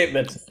that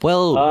statement.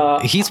 Well,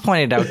 he's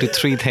pointed out to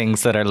three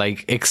things that are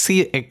like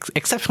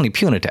exceptionally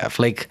punitive.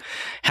 Like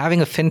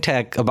having a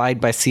fintech abide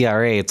by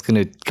CRA, it's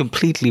going to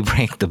completely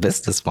break the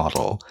business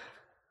model.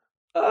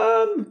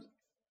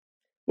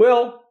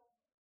 Well,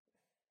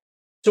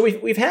 so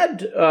we've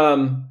had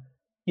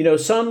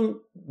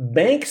some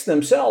banks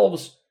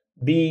themselves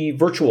be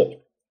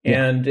virtual,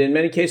 and in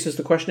many cases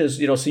the question is,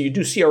 so you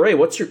do CRA,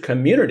 what's your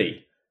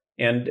community?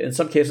 And in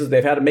some cases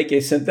they've had to make a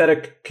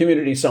synthetic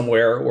community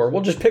somewhere, or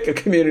we'll just pick a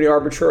community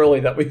arbitrarily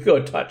that we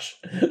go touch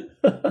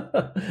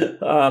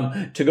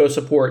to go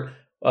support.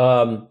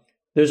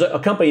 There's a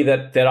company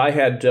that I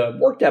had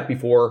worked at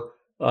before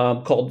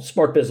called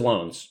Smart Biz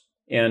Loans.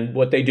 And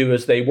what they do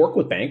is they work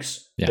with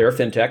banks. Yeah. They're a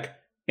fintech.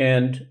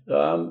 And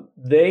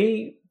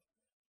they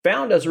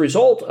found as a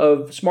result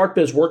of Smart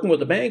Biz working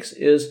with the banks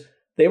is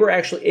they were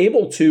actually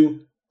able to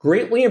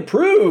greatly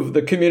improve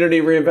the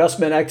community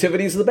reinvestment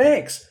activities of the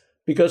banks.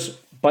 Because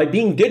by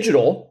being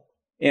digital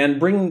and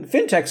bringing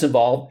fintechs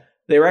involved,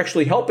 they were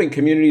actually helping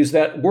communities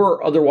that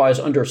were otherwise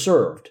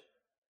underserved.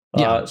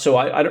 Yeah. So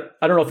I don't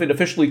know if it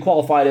officially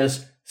qualified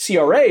as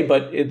CRA,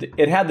 but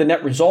it had the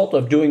net result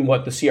of doing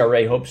what the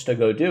CRA hopes to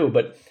go do.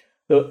 But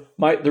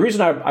the reason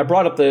I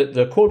brought up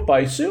the quote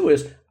by Sue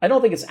is I don't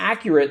think it's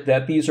accurate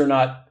that these are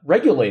not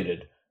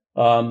regulated.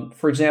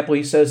 For example,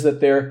 he says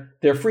that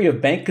they're free of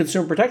bank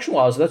consumer protection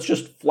laws. That's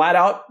just flat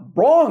out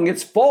wrong.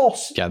 It's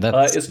false. Yeah,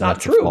 it's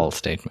not true. A false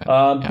statement.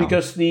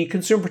 Because the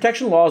consumer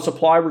protection laws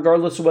apply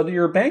regardless of whether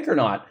you're a bank or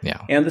not.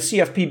 Yeah. And the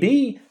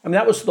CFPB,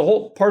 that was the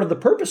whole part of the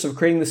purpose of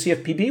creating the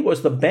CFPB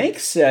was the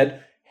banks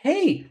said,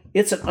 hey,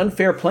 it's an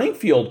unfair playing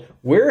field.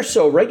 We're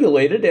so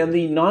regulated and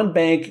the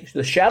non-bank,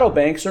 the shadow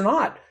banks are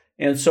not.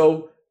 And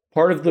so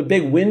part of the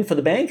big win for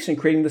the banks in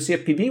creating the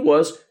CFPB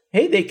was,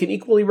 hey, they can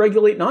equally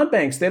regulate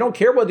non-banks. They don't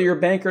care whether you're a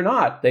bank or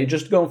not. They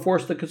just go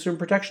enforce the consumer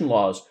protection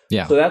laws.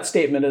 Yeah. So that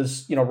statement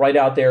is, right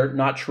out there,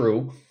 not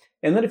true.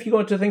 And then if you go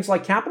into things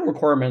like capital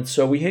requirements,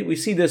 so we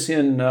see this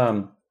in,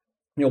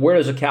 where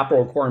does a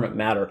capital requirement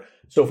matter?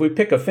 So if we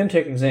pick a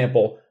fintech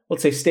example,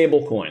 let's say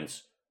stable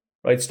coins,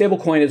 right?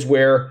 Stablecoin is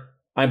where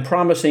I'm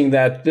promising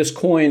that this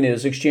coin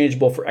is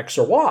exchangeable for X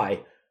or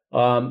Y.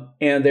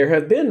 And there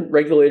have been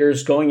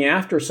regulators going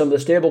after some of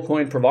the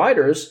stablecoin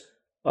providers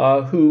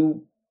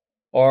who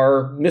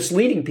are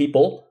misleading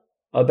people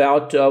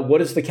about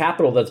what is the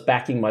capital that's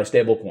backing my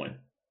stablecoin.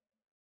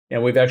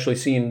 And we've actually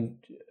seen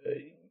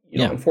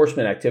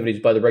enforcement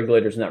activities by the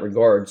regulators in that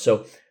regard.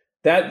 So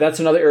that's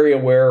another area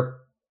where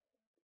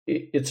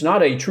it's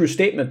not a true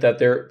statement that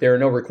there are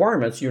no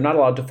requirements. You're not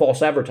allowed to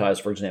false advertise,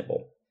 for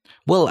example.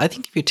 Well, I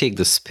think if you take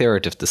the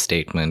spirit of the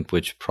statement,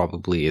 which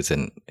probably is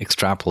an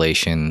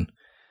extrapolation,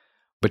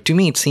 but to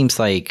me it seems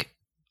like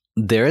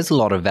there is a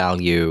lot of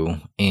value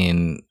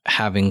in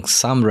having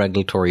some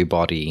regulatory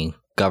body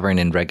govern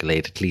and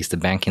regulate at least the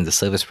bank and the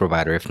service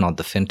provider, if not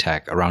the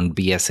fintech, around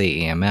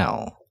BSA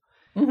AML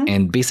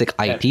and basic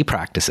IT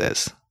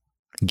practices,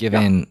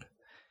 given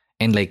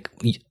and like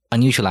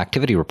unusual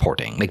activity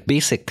reporting, like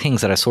basic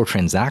things that are so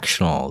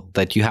transactional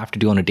that you have to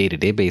do on a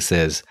day-to-day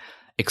basis,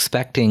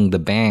 expecting the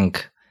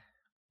bank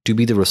to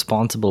be the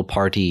responsible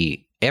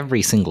party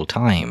every single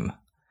time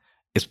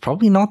is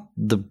probably not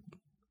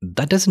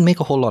that doesn't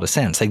make a whole lot of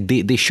sense. Like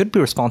they should be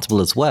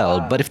responsible as well,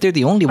 but if they're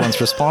the only ones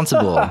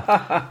responsible,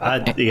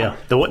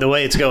 the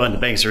way it's going, the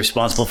banks are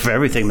responsible for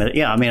everything. But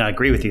I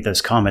agree with you.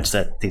 Those comments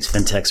that these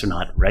fintechs are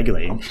not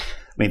regulating.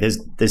 These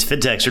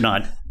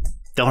fintechs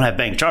don't have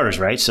bank charters,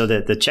 right? So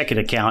the checking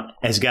account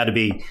has got to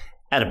be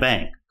at a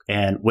bank,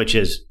 and which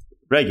is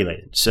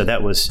regulated. So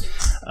that was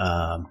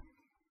a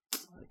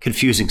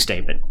confusing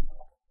statement.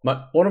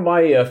 One of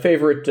my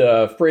favorite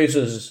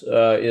phrases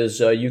is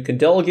you can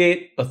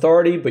delegate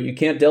authority, but you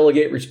can't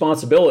delegate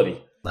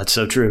responsibility. That's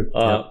so true.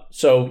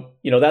 So,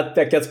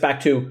 that gets back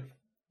to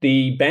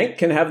the bank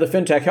can have the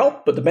fintech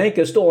help, but the bank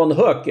is still on the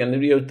hook.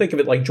 And think of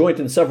it like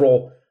joint and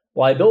several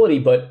liability.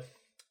 But,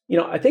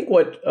 I think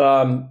what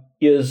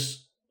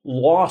is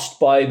lost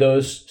by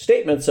those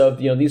statements of,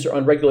 these are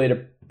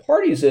unregulated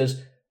parties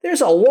is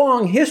there's a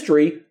long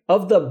history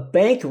of the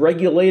bank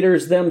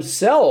regulators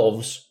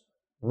themselves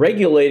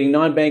regulating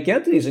non-bank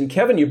entities. And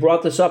Kevin, you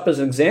brought this up as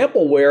an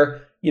example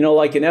where,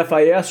 like an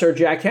FIS or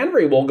Jack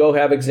Henry will go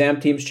have exam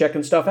teams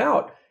checking stuff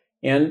out.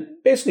 And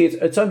basically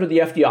it's under the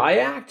FDI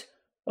Act.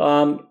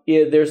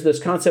 There's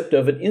this concept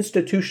of an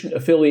institution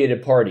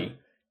affiliated party.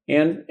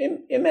 And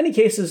in many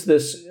cases,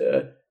 this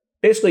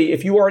basically,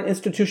 if you are an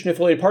institution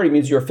affiliated party,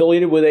 means you're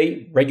affiliated with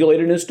a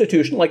regulated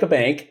institution like a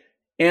bank,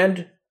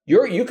 and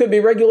you could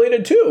be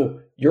regulated too.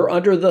 You're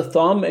under the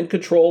thumb and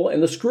control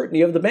and the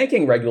scrutiny of the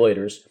banking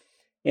regulators.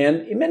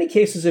 And in many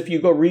cases, if you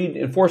go read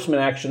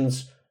enforcement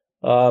actions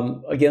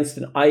against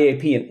an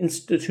IAP, an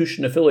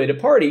institution-affiliated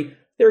party,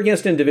 they're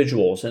against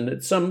individuals. And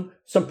it's some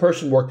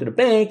person worked at a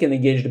bank and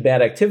engaged in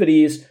bad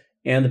activities,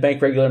 and the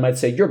bank regulator might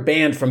say, you're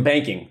banned from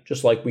banking,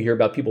 just like we hear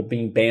about people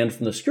being banned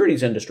from the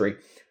securities industry.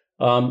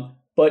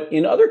 But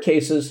in other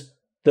cases,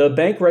 the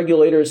bank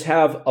regulators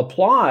have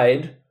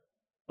applied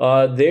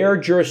their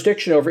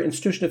jurisdiction over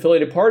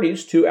institution-affiliated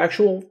parties to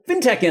actual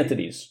fintech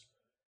entities.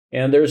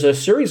 And there's a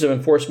series of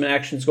enforcement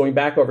actions going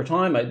back over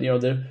time.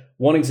 The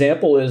one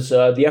example is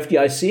the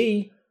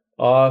FDIC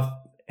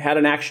had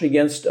an action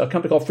against a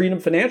company called Freedom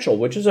Financial,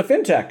 which is a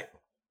fintech,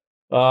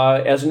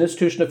 as an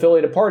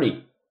institution-affiliated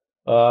party.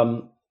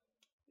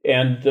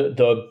 and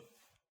the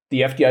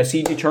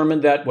FDIC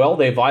determined that, well,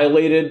 they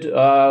violated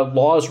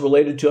laws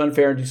related to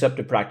unfair and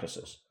deceptive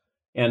practices.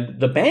 And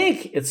the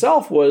bank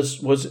itself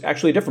was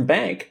actually a different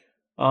bank,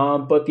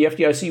 but the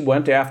FDIC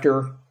went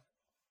after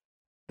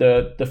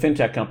the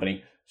fintech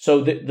company.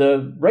 So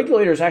the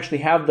regulators actually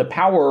have the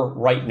power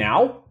right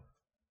now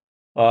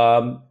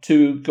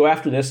to go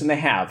after this, and they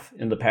have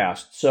in the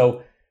past.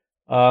 So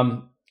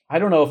I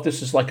don't know if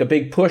this is like a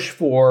big push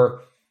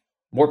for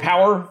more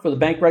power for the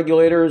bank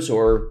regulators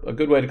or a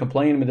good way to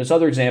complain. I mean, there's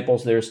other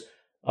examples. There's,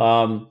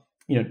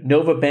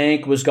 Nova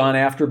Bank was gone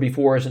after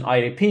before as an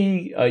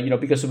IAP,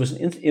 because it was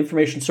an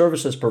information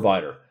services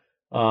provider.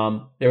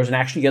 There was an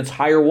action against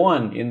Hire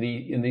One in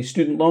the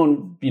student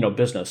loan,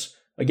 business.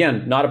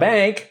 Again, not a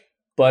bank,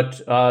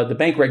 but the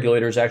bank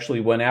regulators actually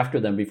went after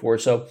them before.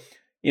 So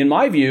in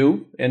my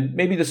view, and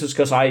maybe this is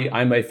because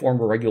I'm a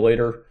former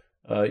regulator,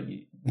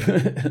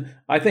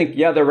 I think,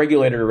 they're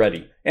regulated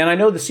already. And I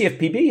know the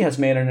CFPB has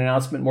made an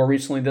announcement more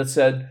recently that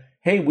said,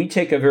 hey, we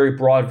take a very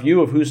broad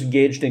view of who's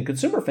engaged in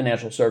consumer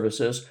financial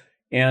services.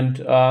 And,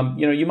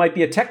 you might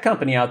be a tech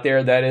company out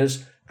there that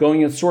is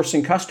going and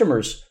sourcing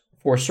customers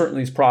for certain of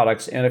these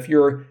products. And if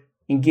you're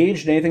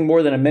engaged in anything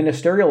more than a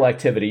ministerial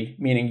activity,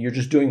 meaning you're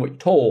just doing what you're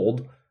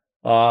told,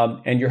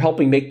 and you're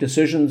helping make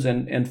decisions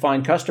and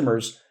find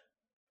customers,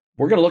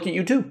 we're going to look at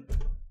you too.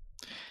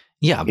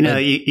 Yeah.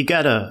 You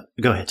got to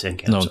go ahead,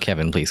 Sankaet. No,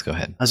 Kevin, please go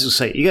ahead. I was going to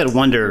say, you got to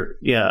wonder.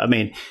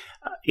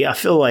 I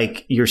feel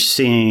like you're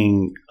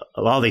seeing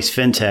a lot of these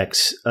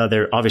fintechs.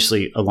 They're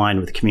obviously aligned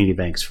with community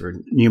banks for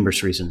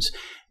numerous reasons.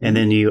 And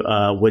then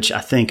which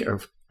I think are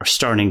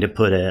starting to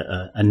put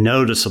a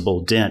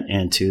noticeable dent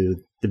into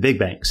the big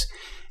banks.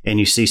 And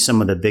you see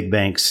some of the big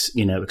banks,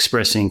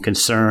 expressing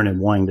concern and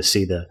wanting to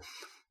see the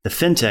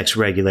fintechs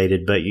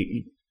regulated. But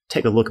you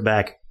take a look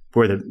back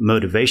where the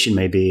motivation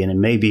may be, and it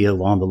may be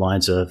along the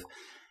lines of,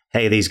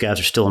 hey, these guys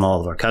are stealing all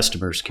of our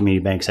customers.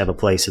 Community banks have a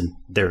place, and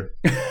they're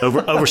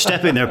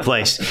overstepping their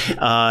place,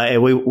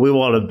 and we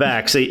want it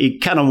back. So you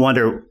kind of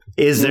wonder,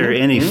 is there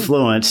any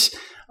influence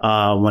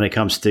when it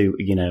comes to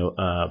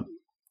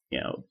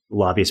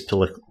lobbyist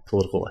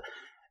political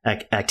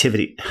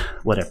activity,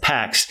 whatever,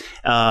 PACs,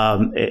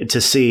 to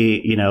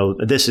see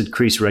this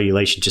increased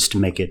regulation just to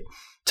make it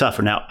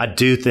tougher? Now, I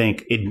do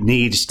think we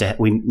need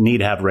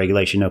to have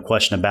regulation, no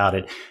question about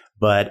it.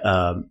 But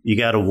you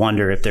got to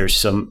wonder if there's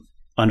some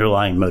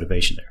underlying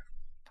motivation there.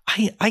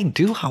 I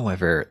do,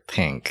 however,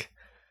 think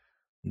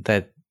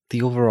that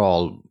the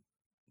overall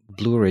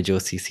Blue Ridge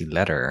OCC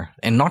letter,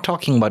 and not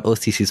talking about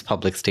OCC's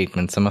public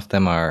statements, some of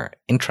them are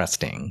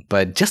interesting,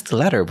 but just the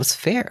letter was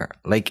fair.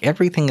 Like,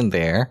 everything in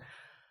there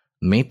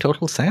made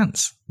total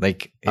sense.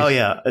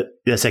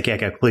 Yes, I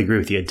completely agree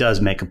with you. It does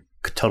make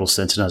total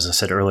sense. And as I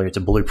said earlier, it's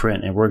a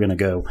blueprint, and we're going to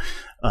go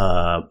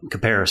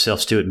compare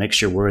ourselves to it, make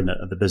sure we're in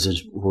the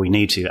business where we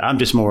need to. I'm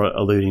just more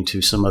alluding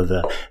to some of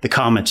the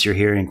comments you're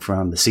hearing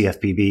from the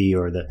CFPB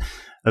or the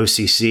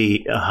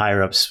OCC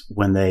higher ups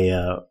when they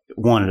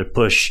wanted to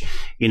push,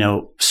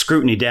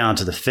 scrutiny down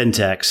to the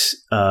fintechs.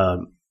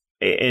 And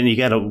you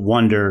got to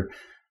wonder,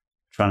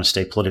 trying to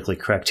stay politically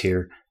correct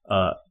here,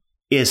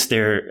 is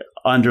there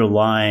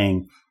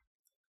underlying,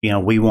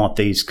 we want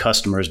these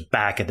customers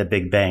back at the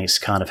big banks,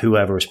 kind of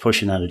whoever is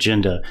pushing that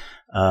agenda.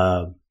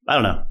 I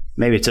don't know.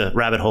 Maybe it's a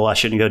rabbit hole I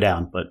shouldn't go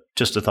down, but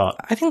just a thought.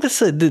 I think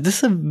this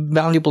is a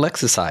valuable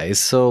exercise.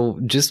 So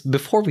just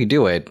before we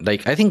do it,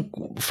 I think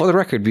for the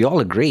record, we all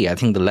agree. I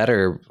think the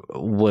letter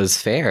was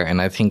fair,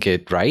 and I think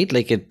it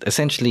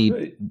essentially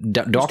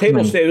it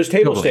was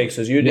table stakes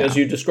as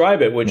you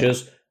describe it, which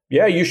is,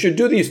 you should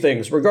do these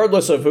things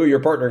regardless of who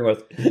you're partnering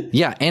with.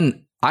 Yeah,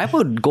 and I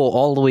would go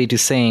all the way to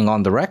saying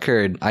on the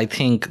record, I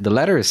think the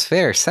letter is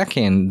fair.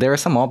 Second, there are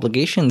some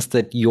obligations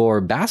that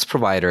your BaaS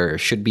provider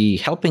should be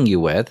helping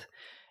you with.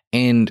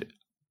 And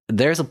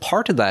there's a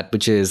part of that,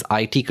 which is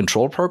IT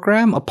control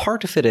program. A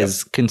part of it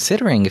is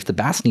considering if the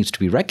BaaS needs to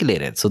be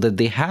regulated, so that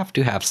they have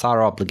to have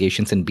SARA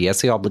obligations and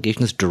BSA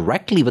obligations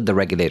directly with the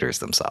regulators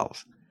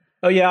themselves.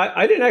 Oh, yeah.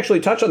 I didn't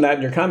actually touch on that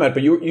in your comment,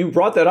 but you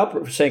brought that up,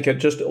 Sankaet,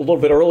 just a little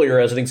bit earlier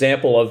as an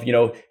example of,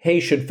 hey,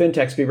 should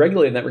fintechs be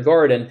regulated in that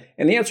regard? And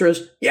the answer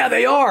is, yeah,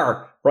 they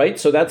are, right?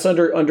 So that's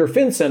under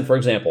FinCEN, for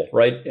example,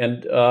 right?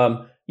 And,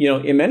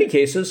 in many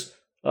cases,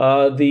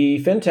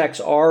 the fintechs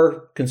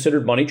are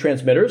considered money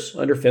transmitters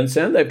under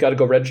FinCEN. They've got to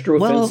go register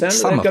with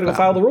FinCEN, and they've got to go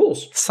file the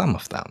rules. Some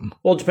of them.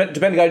 Well,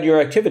 depending on your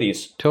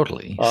activities.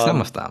 Totally. Some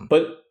of them.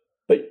 But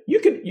you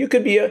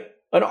could be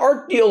an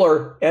art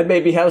dealer and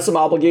maybe have some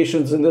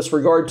obligations in this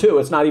regard too.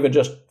 It's not even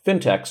just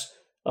fintechs.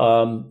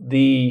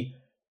 The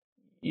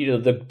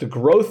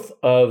growth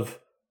of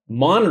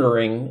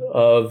monitoring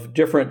of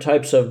different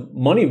types of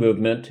money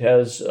movement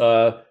has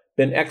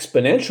been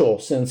exponential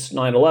since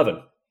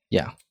 9/11.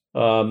 Yeah.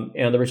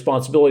 And the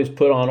responsibilities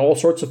put on all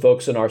sorts of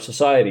folks in our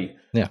society.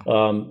 Yeah.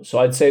 So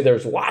I'd say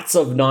there's lots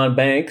of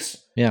non-banks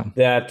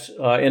that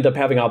end up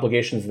having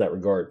obligations in that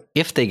regard.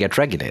 If they get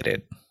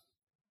regulated.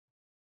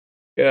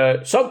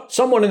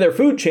 Someone in their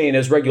food chain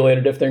is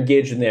regulated if they're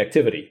engaged in the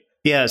activity.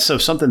 Yeah, so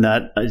something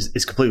that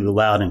is completely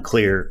loud and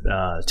clear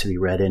to be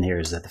read in here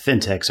is that the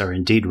fintechs are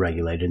indeed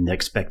regulated, and the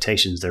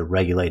expectations they're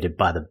regulated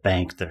by the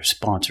bank they're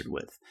sponsored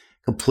with.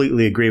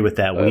 Completely agree with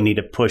that. We need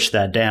to push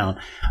that down,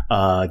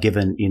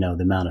 given the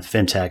amount of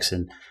fintechs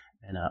and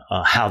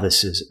how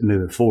this is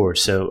moving forward.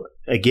 So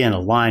again,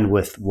 aligned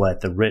with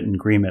what the written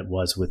agreement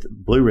was with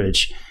Blue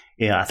Ridge.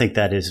 Yeah, I think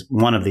that is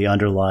one of the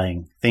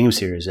underlying themes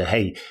here is that,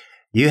 hey,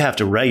 you have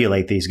to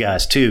regulate these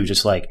guys too,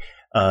 just like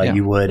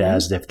you would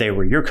as if they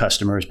were your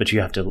customers, but you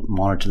have to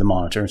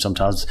monitor and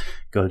sometimes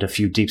go to a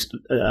few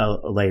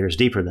layers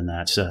deeper than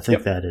that. So I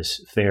think that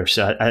is fair.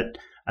 So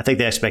I think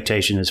the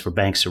expectation is for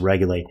banks to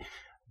regulate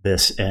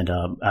this. And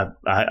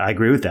I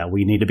agree with that.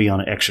 We need to be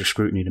on extra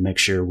scrutiny to make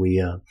sure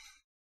we,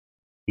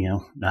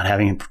 not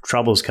having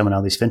troubles coming out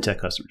of these fintech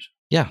customers.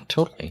 Yeah,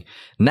 totally.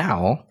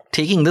 Now,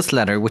 taking this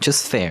letter, which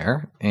is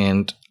fair,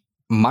 and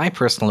my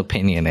personal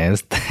opinion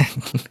is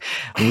that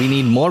we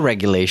need more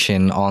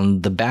regulation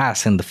on the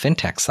BaaS and the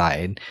fintech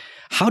side.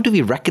 How do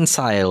we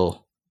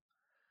reconcile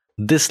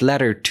this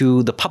letter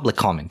to the public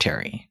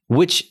commentary,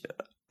 which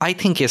I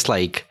think is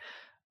like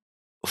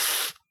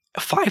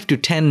 5 to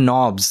 10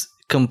 knobs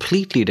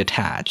completely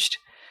detached?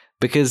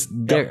 Because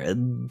there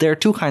are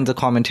two kinds of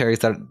commentaries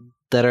that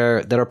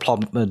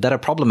are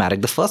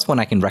problematic. The first one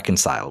I can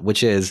reconcile,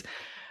 which is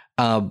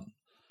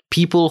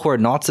people who are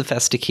not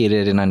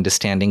sophisticated in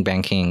understanding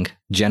banking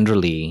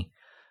generally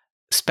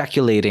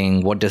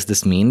speculating, what does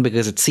this mean?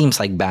 Because it seems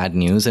like bad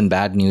news, and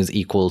bad news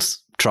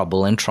equals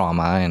trouble and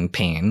trauma and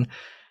pain,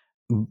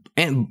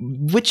 and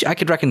which I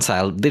could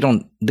reconcile. They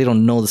don't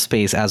know the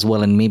space as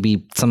well, and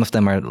maybe some of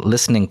them are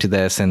listening to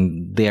this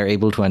and they are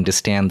able to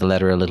understand the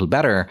letter a little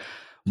better.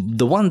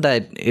 The one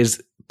that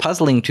is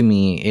puzzling to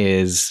me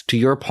is, to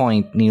your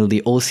point, Neil,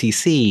 the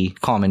OCC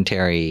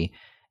commentary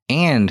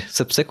and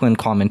subsequent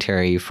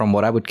commentary from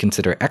what I would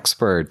consider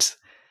experts,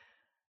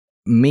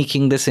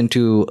 making this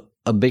into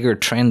a bigger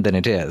trend than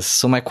it is.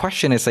 So my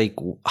question is, like,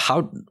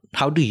 how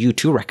do you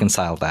two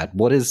reconcile that?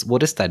 What is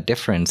that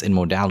difference in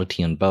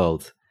modality in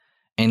both?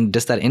 And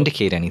does that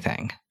indicate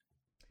anything?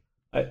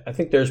 I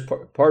think there's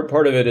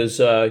part of it is,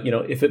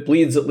 if it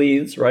bleeds, it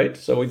leads, right?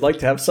 So we'd like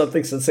to have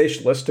something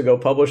sensationalist to go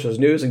publish as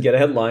news and get a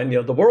headline.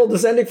 The world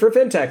is ending for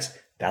fintechs.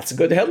 That's a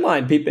good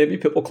headline. Maybe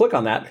people click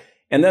on that.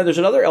 And then there's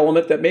another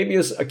element that maybe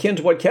is akin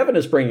to what Kevin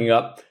is bringing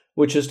up,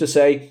 which is to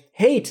say,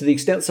 hey, to the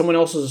extent someone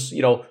else's,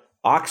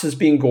 ox is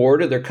being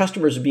gored or their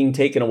customers are being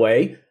taken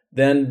away,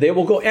 then they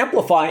will go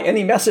amplify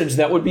any message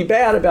that would be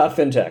bad about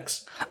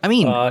fintechs. I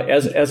mean,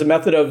 as a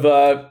method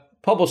of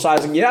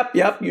publicizing,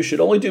 yep, you should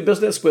only do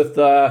business with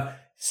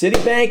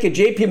Citibank and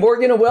JP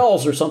Morgan and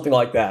Wells or something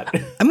like that.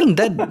 I mean,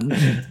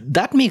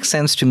 that makes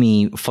sense to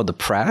me for the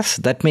press.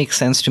 That makes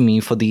sense to me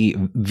for the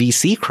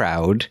VC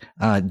crowd,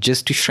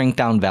 just to shrink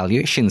down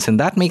valuations. And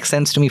that makes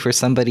sense to me for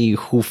somebody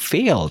who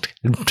failed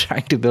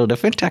trying to build a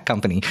fintech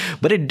company.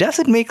 But it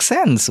doesn't make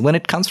sense when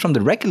it comes from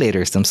the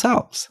regulators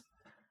themselves.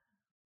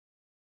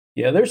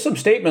 Yeah, there's some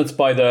statements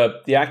by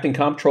the acting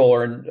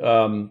comptroller,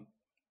 and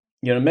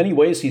in many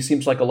ways, he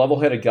seems like a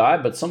level-headed guy,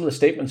 but some of the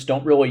statements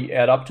don't really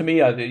add up to me.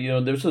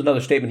 There's another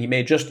statement he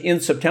made just in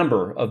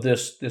September of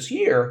this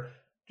year,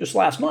 just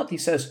last month. He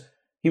says,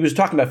 he was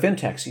talking about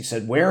fintechs. He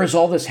said, where is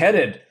all this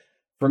headed?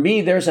 For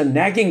me, there's a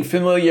nagging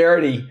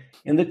familiarity.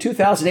 In the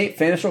 2008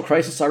 financial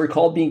crisis, I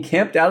recall being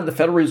camped out of the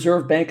Federal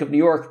Reserve Bank of New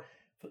York,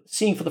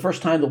 seeing for the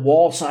first time the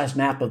wall-sized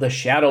map of the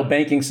shadow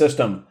banking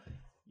system.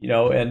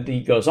 And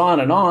he goes on,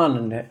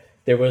 and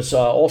there was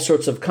all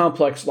sorts of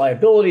complex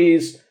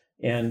liabilities,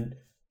 and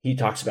he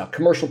talks about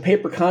commercial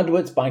paper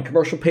conduits, buying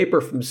commercial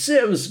paper from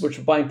sieves, which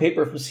are buying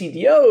paper from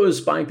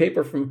CDOs, buying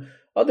paper from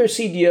other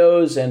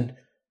CDOs, and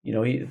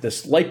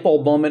this light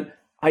bulb moment.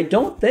 I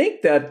don't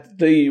think that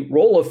the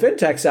role of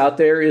fintechs out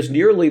there is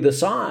nearly the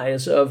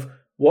size of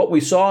what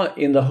we saw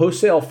in the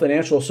wholesale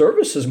financial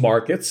services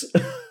markets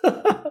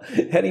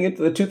heading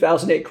into the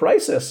 2008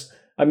 crisis.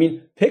 I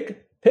mean,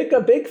 pick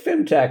a big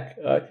fintech.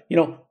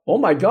 Oh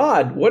my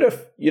God, what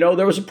if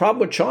there was a problem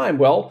with Chime?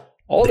 Well,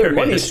 all their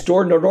money is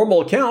stored in a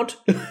normal account.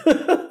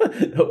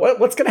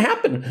 What's going to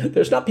happen?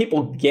 There's not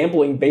people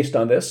gambling based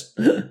on this.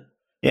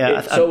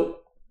 Yeah.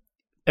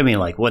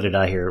 What did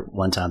I hear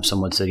one time?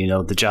 Someone said,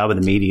 the job of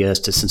the media is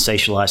to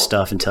sensationalize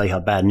stuff and tell you how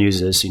bad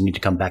news is. You need to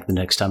come back the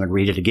next time and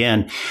read it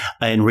again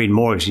and read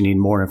more because you need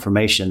more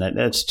information.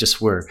 That's just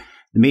where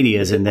the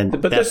media is. And then,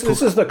 but this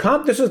is the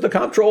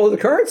comptroller of the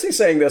currency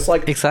saying this.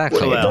 Like,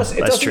 exactly. It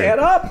doesn't add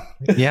up.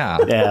 Yeah.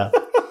 Yeah.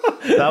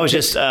 I was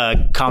just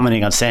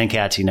commenting on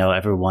Sankaet.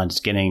 Everyone's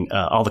getting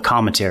all the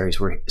commentaries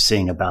we're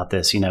seeing about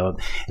this.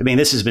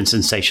 This has been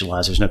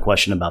sensationalized. There's no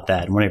question about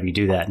that. And whenever you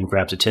do that and it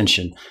grabs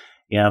attention,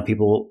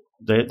 people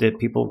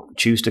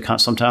choose to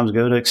sometimes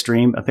go to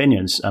extreme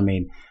opinions.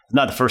 It's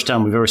not the first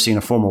time we've ever seen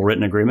a formal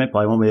written agreement.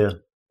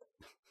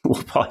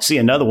 We'll probably see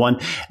another one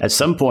at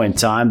some point in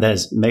time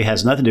that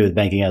has nothing to do with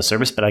banking as a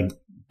service, but I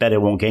bet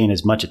it won't gain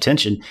as much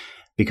attention.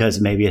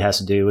 because maybe it has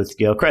to do with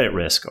credit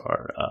risk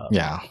or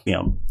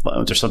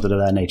loans or something of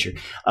that nature.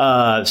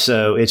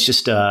 So it's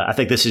just I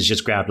think this has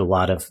just grabbed a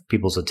lot of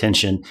people's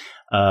attention.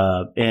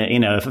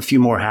 And if a few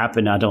more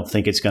happen, I don't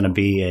think it's going to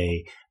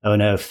be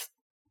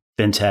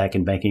fintech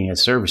and banking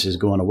as services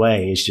going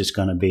away. It's just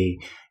going to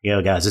be,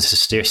 guys, this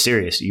is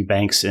serious. You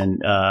banks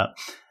and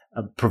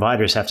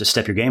providers have to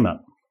step your game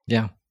up.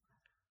 Yeah.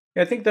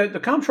 I think that the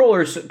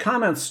comptroller's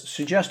comments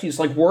suggest he's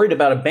worried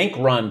about a bank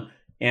run.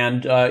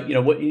 And,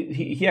 what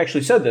he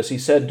actually said this. He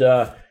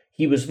said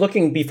he was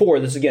looking before,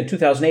 this is again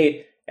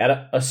 2008,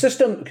 at a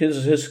system,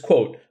 because his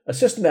quote, a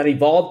system that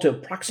evolved to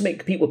approximate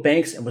compete with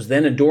banks and was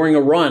then enduring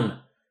a run.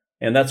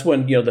 And that's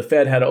when, the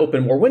Fed had to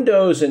open more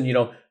windows and,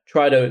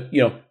 try to,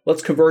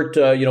 let's convert,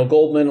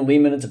 Goldman and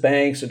Lehman into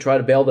banks and try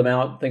to bail them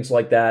out, things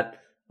like that.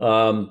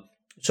 So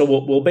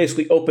we'll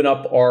basically open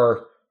up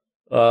our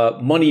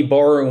money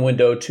borrowing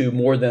window to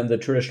more than the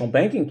traditional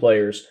banking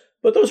players.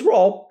 But those were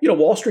all,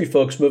 Wall Street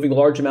folks moving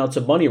large amounts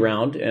of money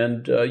around.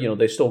 And,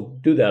 they still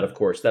do that, of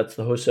course. That's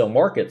the wholesale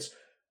markets.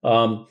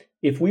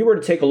 If we were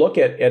to take a look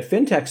at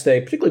fintech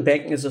today, particularly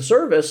banking as a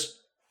service,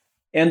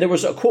 and there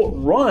was a, quote,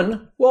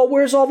 run, well,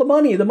 where's all the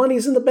money? The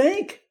money's in the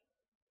bank.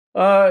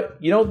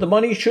 The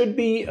money should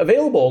be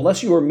available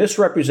unless you were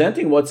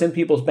misrepresenting what's in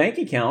people's bank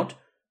account.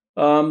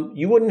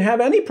 You wouldn't have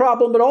any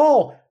problem at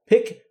all.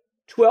 Pick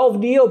 12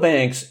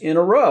 neobanks in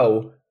a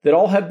row that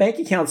all have bank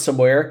accounts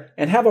somewhere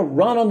and have a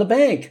run on the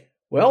bank.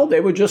 Well,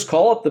 they would just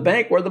call up the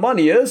bank where the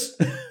money is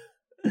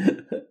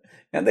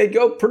and they'd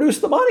go produce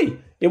the money.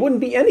 It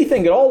wouldn't be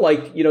anything at all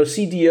like,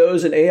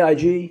 CDOs and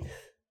AIG.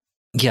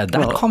 Yeah,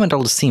 that comment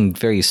also seemed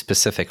very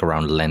specific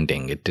around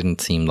lending. It didn't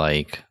seem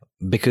like,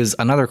 because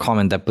another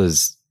comment that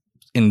was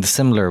in the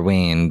similar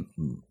vein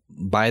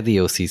by the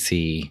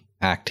OCC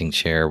acting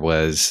chair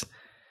was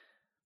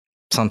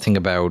something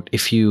about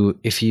if you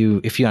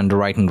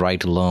underwrite and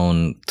write a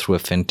loan through a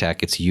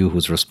fintech, it's you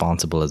who's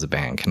responsible as a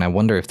bank. And I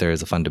wonder if there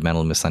is a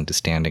fundamental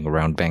misunderstanding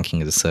around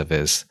banking as a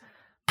service,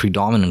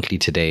 predominantly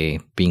today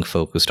being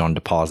focused on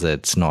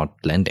deposits, not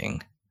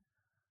lending.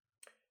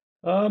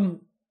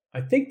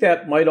 I think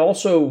that might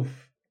also,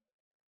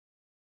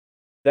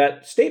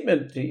 that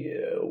statement,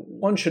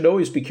 one should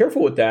always be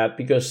careful with that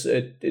because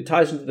it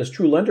ties into this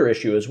true lender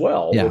issue as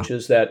well, which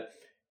is that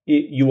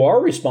you are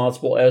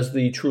responsible as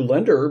the true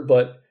lender,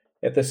 but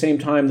at the same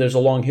time, there's a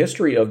long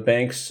history of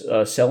banks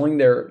selling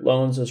their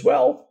loans as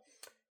well.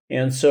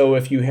 And so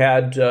if you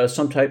had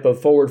some type of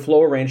forward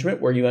flow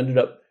arrangement where you ended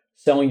up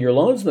selling your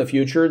loans in the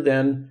future,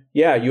 then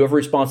you have a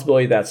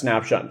responsibility of that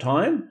snapshot in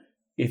time.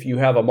 If you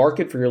have a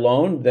market for your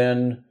loan,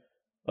 then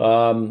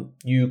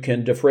you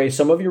can defray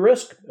some of your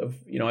risk.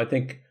 I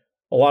think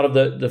a lot of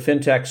the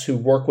fintechs who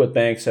work with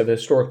banks have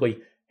historically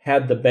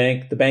had the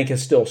bank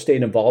has still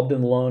stayed involved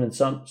in the loan in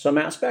some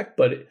aspect,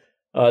 but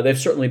they've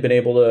certainly been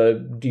able to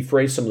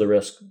defray some of the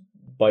risk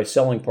by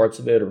selling parts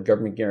of it or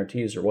government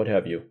guarantees or what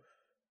have you.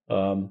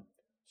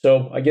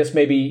 So I guess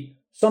maybe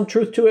some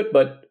truth to it,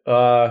 but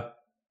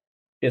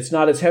it's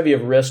not as heavy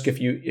of a risk if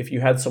you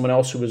had someone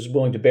else who was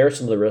willing to bear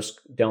some of the risk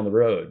down the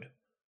road.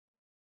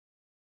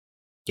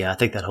 Yeah, I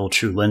think that whole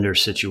true lender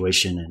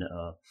situation and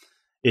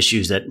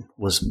issues that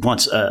was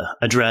once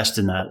addressed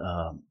and that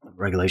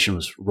regulation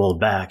was rolled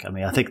back. I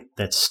mean, I think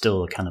that's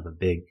still kind of a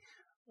big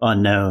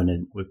unknown,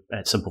 and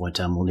at some point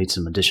in time, we'll need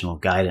some additional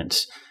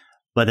guidance.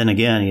 But then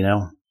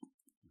again,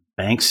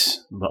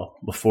 banks,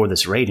 before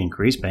this rate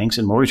increase, banks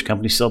and mortgage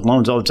companies sell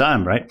loans all the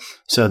time, right?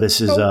 So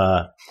this is,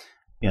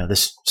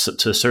 this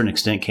to a certain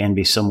extent can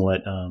be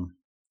somewhat,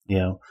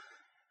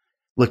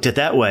 looked at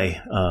that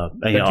way.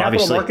 The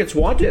capital markets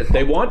want it.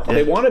 They want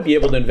to be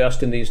able to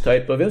invest in these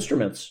type of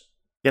instruments.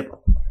 Yep.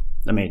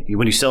 I mean,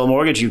 when you sell a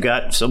mortgage, you've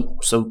got so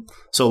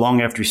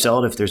long after you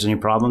sell it. If there's any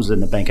problems, then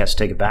the bank has to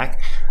take it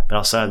back. But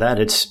outside of that,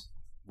 it's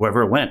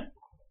wherever it went.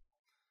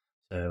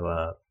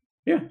 So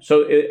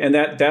So and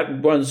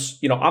that runs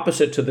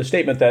opposite to the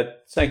statement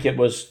that Sankaet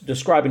was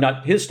describing.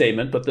 Not his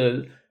statement, but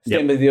the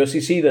statement of the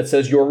OCC that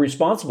says you're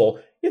responsible.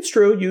 It's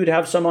true. You'd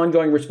have some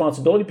ongoing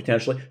responsibility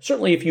potentially.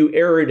 Certainly, if you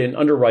erred in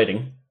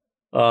underwriting,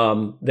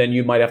 then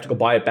you might have to go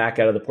buy it back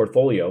out of the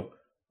portfolio.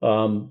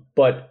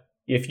 But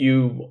if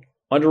you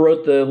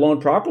underwrote the loan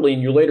properly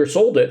and you later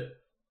sold it,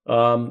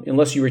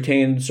 unless you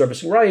retained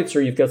servicing rights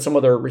or you've got some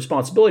other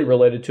responsibility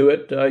related to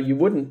it, you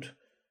wouldn't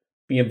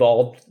be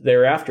involved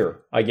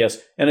thereafter, I guess.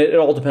 And it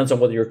all depends on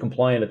whether you're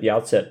compliant at the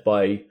outset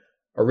by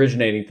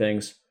originating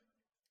things.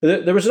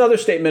 There was another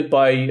statement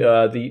by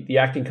the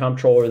acting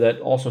comptroller that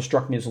also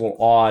struck me as a little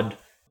odd.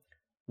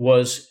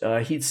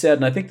 He'd said,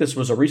 and I think this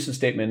was a recent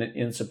statement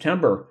in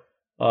September,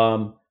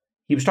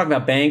 he was talking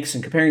about banks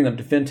and comparing them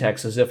to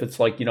fintechs as if it's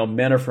like,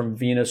 men are from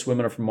Venus,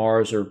 women are from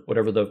Mars, or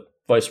whatever, the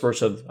vice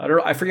versa.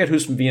 I forget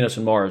who's from Venus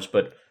and Mars,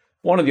 but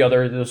one or the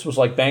other. This was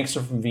like banks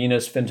are from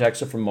Venus,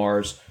 fintechs are from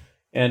Mars.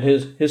 And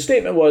his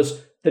statement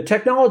was the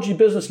technology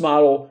business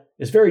model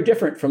is very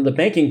different from the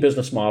banking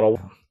business model.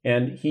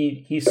 And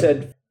he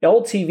said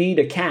LTV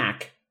to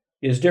CAC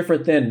is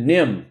different than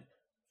NIM,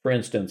 for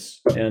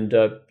instance. And,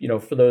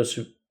 for those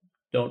who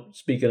don't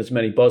speak in as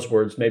many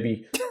buzzwords.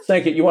 Maybe,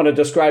 Sankaet, you want to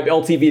describe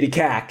LTV to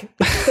CAC.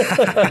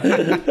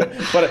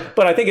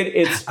 but I think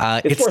it's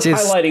worth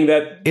highlighting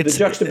that the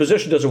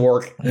juxtaposition doesn't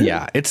work.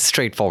 Yeah, it's a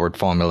straightforward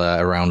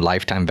formula around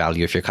lifetime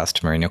value of your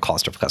customer and your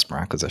cost of customer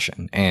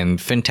acquisition. And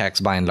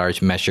fintechs, by and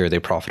large, measure their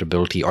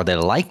profitability or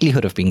their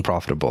likelihood of being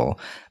profitable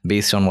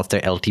based on what's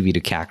their LTV to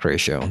CAC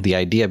ratio. The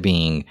idea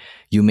being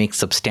you make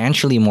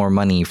substantially more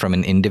money from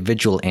an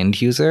individual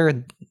end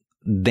user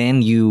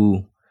than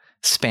you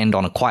spend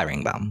on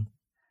acquiring them.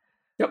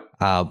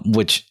 Yep.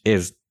 Which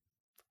is,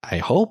 I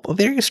hope, a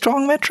very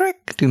strong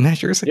metric to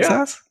measure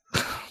success.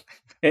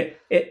 Yeah.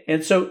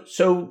 And so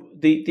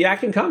the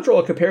acting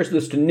comptroller compares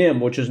this to NIM,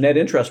 which is net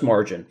interest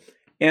margin.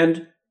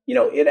 And,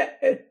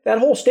 that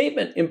whole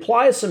statement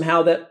implies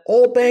somehow that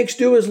all banks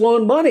do is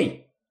loan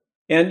money.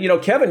 And,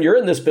 Kevin, you're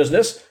in this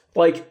business.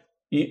 Like,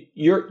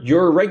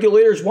 your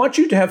regulators want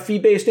you to have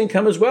fee-based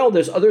income as well.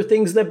 There's other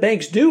things that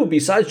banks do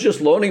besides just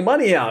loaning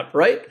money out,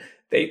 right?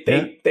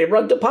 They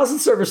run deposit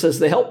services.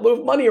 They help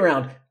move money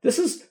around. This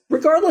is,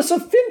 regardless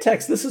of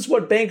fintechs, this is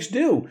what banks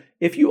do.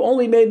 If you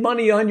only made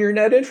money on your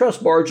net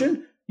interest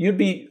margin, you'd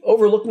be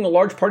overlooking a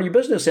large part of your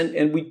business.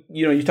 And we,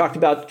 you talked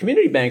about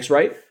community banks,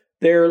 right?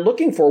 They're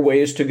looking for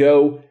ways to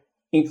go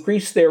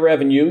increase their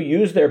revenue,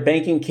 use their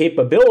banking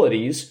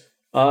capabilities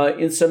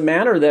in some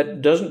manner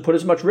that doesn't put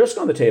as much risk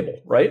on the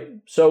table, right?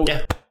 So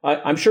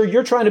I'm sure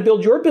you're trying to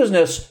build your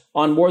business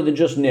on more than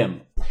just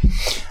NIM.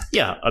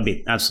 Yeah,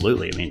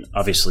 absolutely.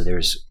 Obviously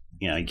there's,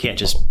 you can't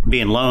just be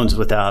in loans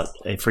without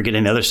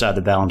forgetting the other side of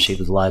the balance sheet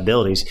with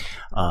liabilities.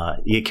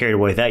 You get carried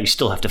away with that. You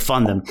still have to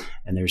fund them.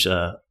 And there's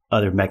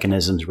other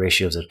mechanisms,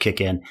 ratios that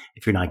kick in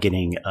if you're not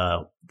getting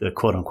the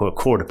quote unquote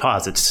core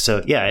deposits. So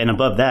and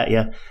above that,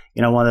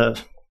 one of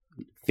the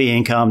fee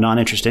income,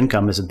 non-interest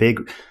income is a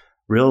big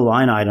real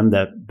line item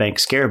that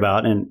banks care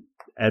about. And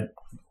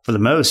for the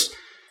most,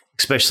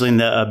 especially in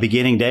the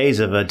beginning days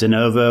of a de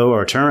novo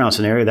or a turnaround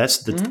scenario,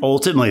 that's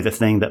ultimately the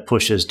thing that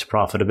pushes to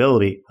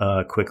profitability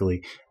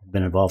quickly. I've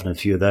been involved in a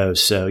few of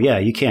those. So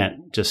it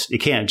can't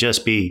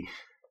just be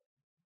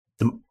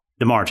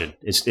the margin.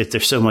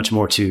 There's so much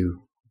more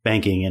to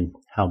banking and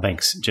how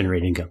banks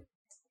generate income.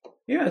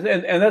 Yeah,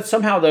 and that's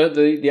somehow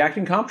the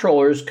acting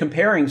comptroller is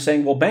comparing,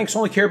 saying, well, banks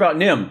only care about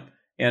NIM,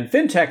 and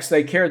fintechs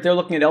they're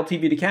looking at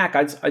LTV to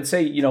CAC. I'd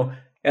say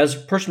as a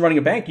person running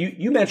a bank,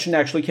 you mentioned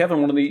actually, Kevin,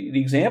 one of the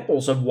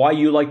examples of why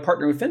you like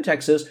partnering with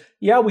fintechs is,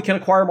 we can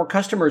acquire more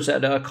customers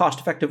at a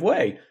cost-effective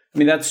way.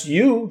 That's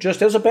you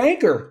just as a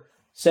banker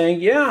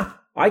saying,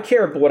 I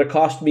care about what it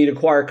costs me to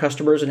acquire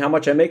customers and how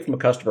much I make from a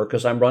customer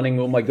because I'm running,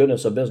 oh my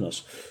goodness, a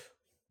business.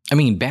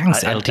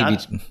 Banks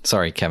LTV.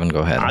 Sorry, Kevin, go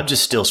ahead. I'm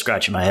just still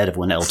scratching my head of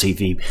when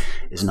LTV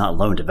is not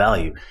loan to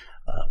value.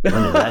 When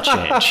did that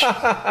change?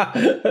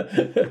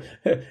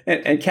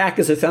 and CAC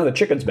is the sound the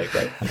chickens make,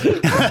 right?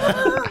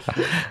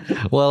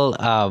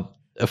 Well,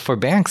 for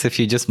banks, if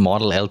you just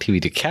model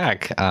LTV to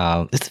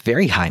CAC, it's a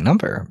very high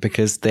number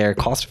because their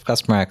cost of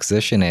customer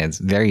acquisition is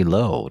very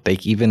low.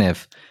 Like even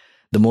if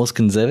the most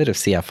conservative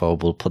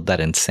CFO will put that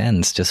in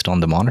cents just on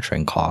the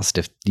monitoring cost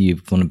if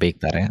you want to bake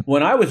that in.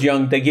 When I was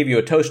young, they gave you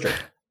a toaster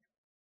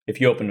if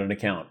you opened an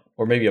account,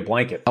 or maybe a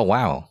blanket. Oh,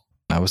 wow.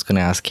 I was going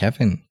to ask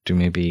Kevin to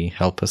maybe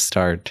help us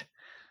start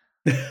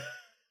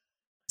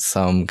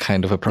some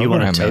kind of a program.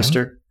 You want a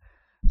toaster?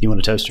 You want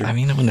a toaster? I'm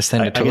going to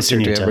send a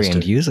toaster to every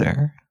end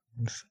user.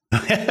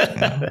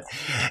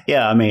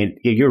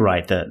 You're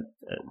right. The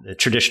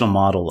traditional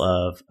model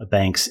of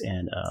banks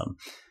and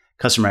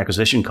customer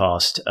acquisition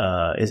cost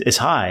is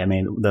high.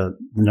 The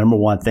number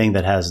one thing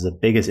that has the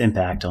biggest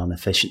impact on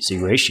efficiency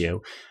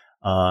ratio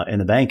in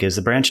the bank is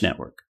the branch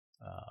network.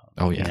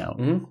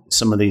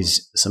 Some of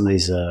these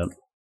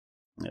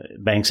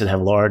banks that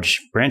have large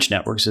branch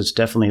networks, it's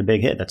definitely a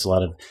big hit. That's a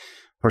lot of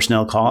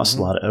personnel costs,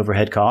 a lot of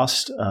overhead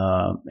costs,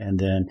 and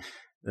then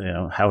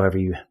whether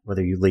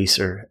you lease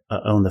or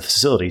own the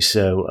facility.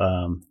 So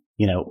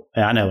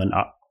I know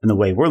in the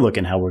way we're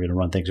looking how we're going to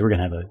run things, we're going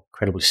to have an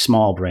incredibly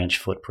small branch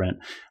footprint.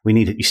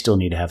 You still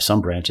need to have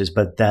some branches,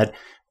 but that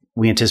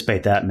we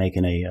anticipate that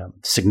making a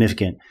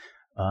significant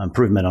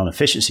improvement on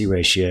efficiency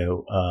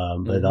ratio.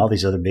 But all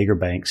these other bigger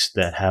banks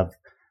that have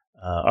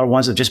are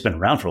ones that have just been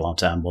around for a long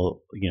time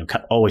will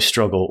always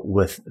struggle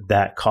with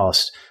that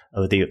cost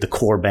of the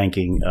core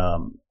banking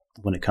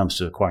when it comes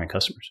to acquiring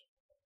customers.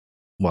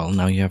 Well,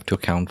 now you have to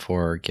account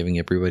for giving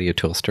everybody a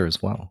toaster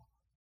as well.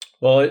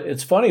 Well,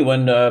 it's funny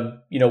when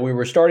we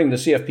were starting the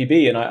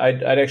CFPB, and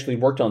I'd actually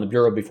worked on the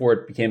bureau before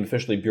it became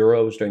officially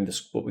bureau. It was during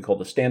this what we call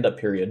the stand-up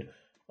period.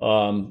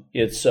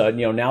 It's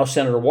now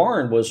Senator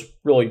Warren was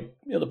really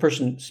the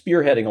person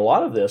spearheading a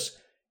lot of this,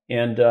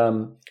 and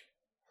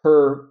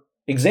her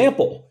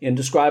example in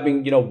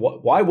describing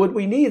why would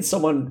we need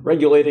someone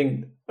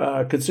regulating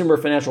consumer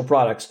financial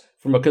products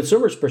from a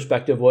consumer's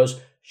perspective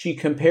was she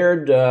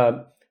compared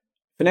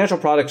financial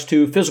products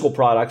to physical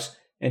products,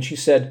 and she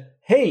said,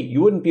 hey,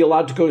 you wouldn't be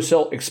allowed to go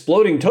sell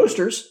exploding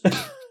toasters.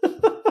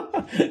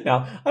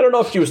 Now, I don't know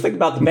if she was thinking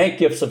about the bank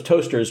gifts of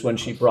toasters when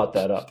she brought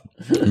that up.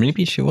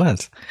 Maybe she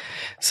was.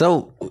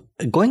 So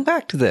going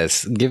back to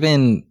this,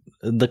 given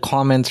the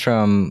comments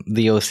from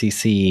the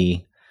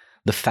OCC,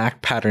 the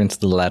fact patterns,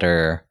 the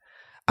letter,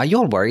 are you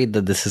all worried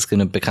that this is going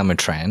to become a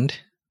trend?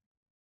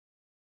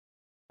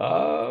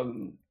 A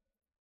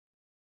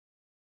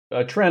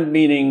trend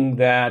meaning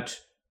that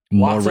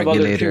More lots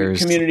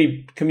regulators, of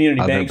other community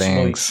other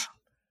banks.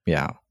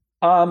 Yeah.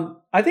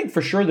 I think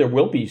for sure there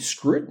will be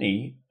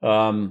scrutiny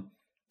of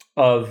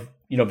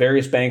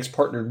various banks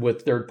partnered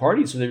with third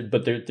parties,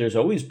 but there's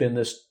always been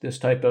this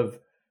type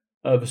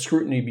of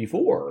scrutiny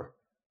before.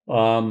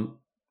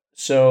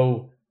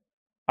 So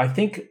I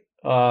think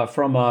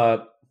from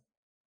a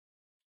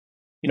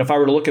if I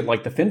were to look at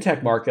like the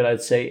fintech market,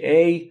 I'd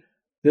say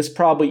this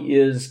probably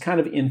is kind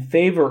of in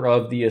favor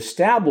of the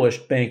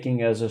established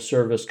banking as a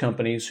service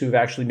companies who've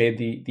actually made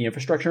the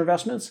infrastructure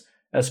investments,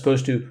 as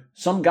opposed to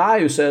some guy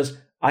who says,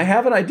 I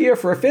have an idea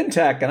for a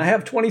fintech and I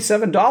have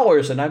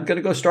 $27 and I'm going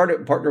to go start it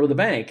and partner with a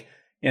bank.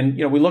 And,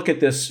 we look at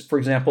this, for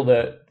example,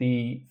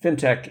 the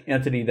fintech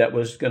entity that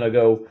was going to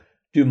go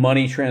do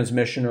money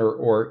transmission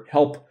or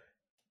help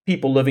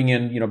people living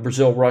in,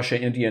 Brazil, Russia,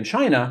 India, and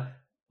China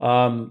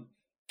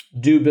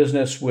do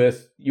business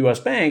with U.S.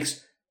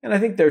 banks. And I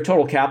think their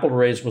total capital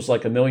raise was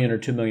like $1 million or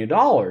 $2 million.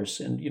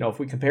 And, if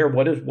we compare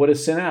what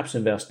is Synapse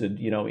invested,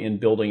 in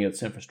building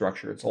its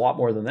infrastructure, it's a lot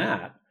more than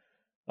that.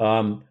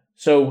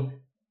 So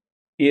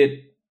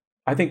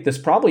I think this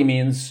probably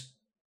means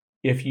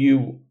if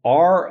you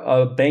are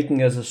a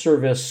banking as a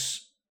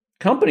service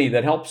company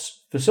that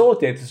helps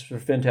facilitate this for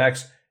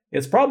fintechs,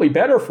 it's probably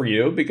better for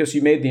you because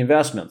you made the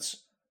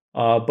investments.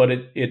 But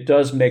it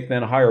does make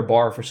then a higher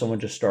bar for someone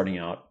just starting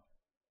out.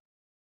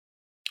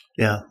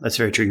 Yeah, that's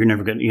very true. You're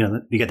never going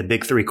to, you got the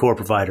big three core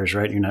providers,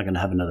 right? You're not going to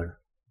have another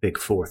big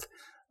fourth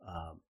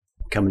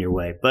coming your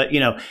way. But,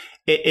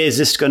 is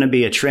this going to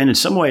be a trend? In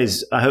some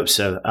ways, I hope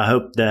so. I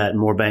hope that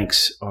more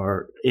banks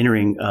are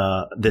entering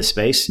this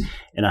space,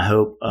 and I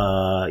hope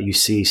you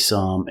see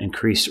some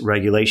increased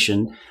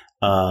regulation.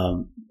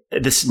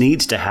 This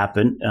needs to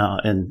happen,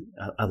 and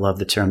I love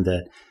the term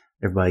that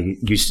everybody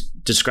used to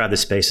describe the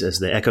space as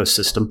the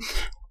ecosystem.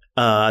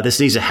 This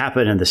needs to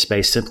happen in the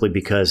space simply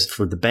because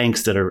for the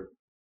banks that are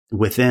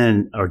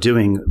within or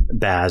doing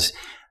BaaS,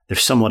 they're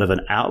somewhat of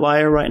an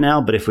outlier right now.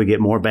 But if we get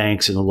more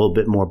banks and a little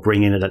bit more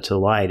bringing it up to the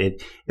light,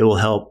 it will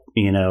help,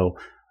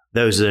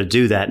 those that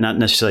do that, not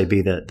necessarily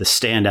be the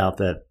standout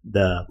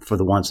for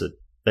the ones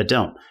that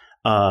don't.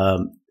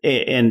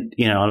 And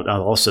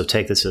I'll also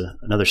take this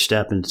another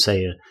step and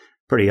say a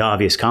pretty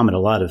obvious comment. A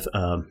lot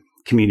of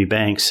community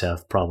banks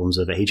have problems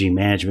of aging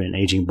management and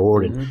aging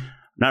board, and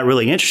not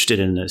really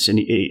interested in this.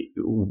 And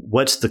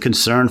what's the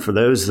concern for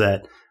those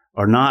that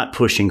are not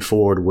pushing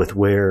forward with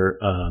where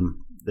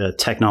the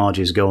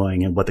technology is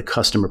going and what the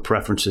customer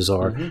preferences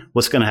are?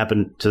 What's going to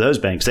happen to those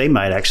banks? They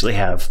might actually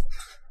have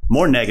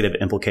more negative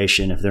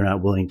implication if they're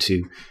not willing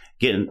to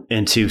get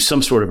into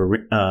some sort of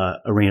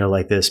arena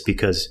like this,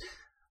 because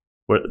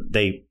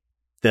the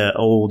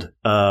old,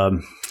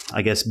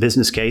 I guess,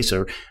 business case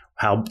or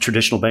how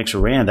traditional banks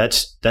are ran,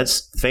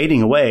 that's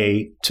fading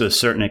away to a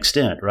certain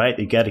extent, right?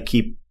 You got to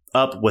keep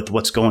up with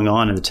what's going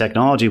on in the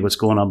technology, what's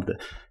going on with the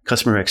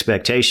customer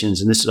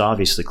expectations. And this is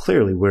obviously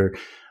clearly where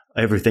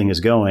everything is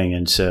going.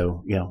 And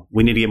so,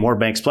 we need to get more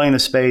banks playing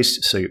this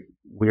space so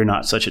we're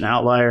not such an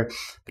outlier.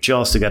 But you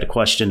also got a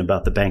question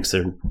about the banks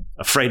that are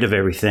afraid of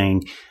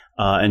everything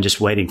and just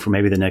waiting for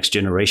maybe the next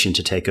generation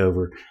to take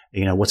over.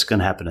 What's going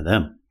to happen to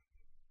them?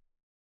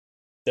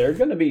 They're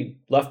going to be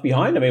left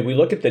behind. I mean, we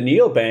look at the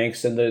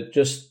neobanks and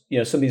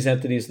some of these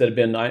entities that have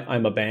been,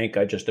 I'm a bank,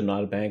 I just am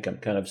not a bank, I'm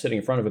kind of sitting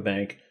in front of a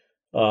bank.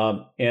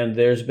 And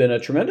there's been a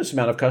tremendous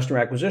amount of customer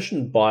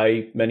acquisition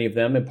by many of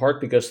them, in part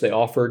because they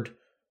offered,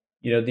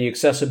 the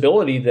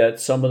accessibility that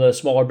some of the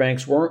smaller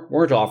banks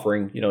weren't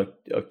offering,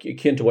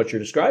 akin to what you're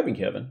describing,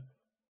 Kevin.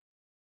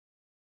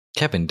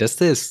 Kevin, does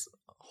this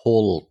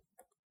whole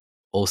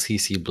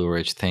OCC Blue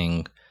Ridge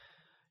thing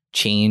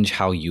change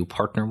how you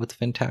partner with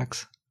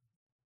fintechs?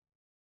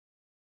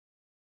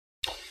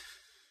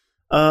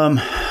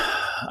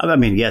 I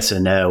mean, yes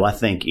and no. I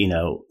think,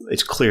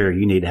 it's clear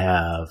you need to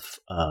have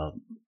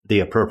the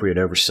appropriate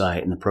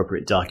oversight and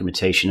appropriate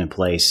documentation in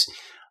place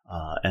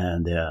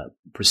and the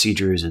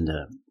procedures and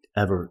the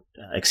ever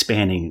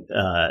expanding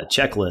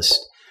checklist.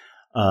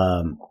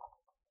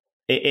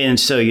 And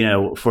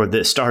so, for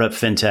the startup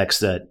fintechs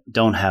that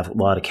don't have a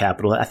lot of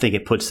capital, I think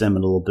it puts them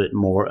in a little bit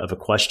more of a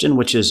question,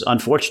 which is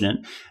unfortunate.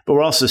 But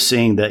we're also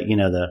seeing that,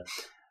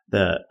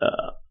 the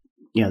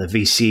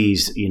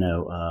VCs,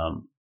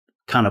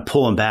 kind of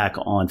pulling back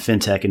on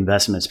fintech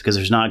investments because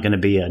there's not going to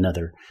be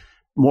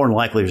more than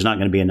likely, there's not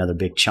going to be another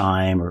big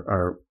Chime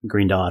or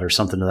Green Dot or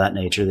something of that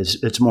nature.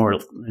 It's more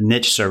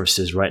niche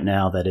services right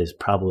now that is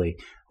probably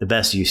the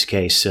best use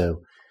case.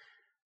 So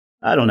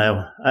I don't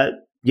know.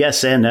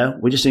 Yes and no.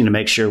 We just need to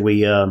make sure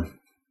we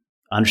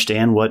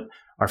understand what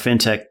our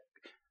fintechs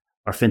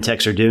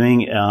are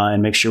doing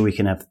and make sure we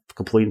can have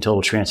complete and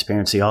total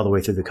transparency all the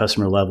way through the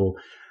customer level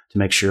to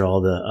make sure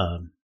all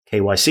the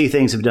KYC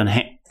things have been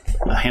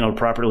handled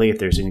properly. If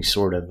there's any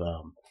sort of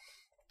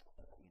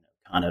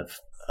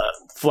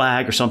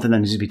flag or something that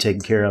needs to be taken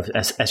care of.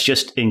 That's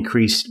just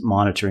increased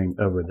monitoring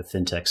over the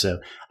fintech. So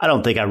I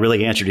don't think I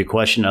really answered your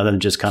question other than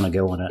just kind of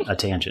go on a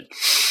tangent.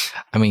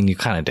 I mean, you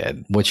kind of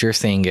did. What you're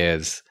saying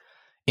is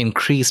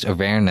increased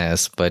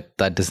awareness, but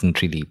that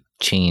doesn't really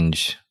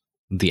change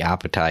the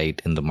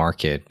appetite in the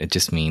market. It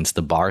just means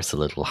the bar's a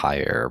little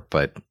higher,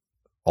 but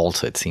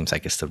also it seems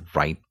like it's the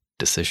right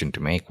decision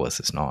to make, was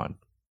it not?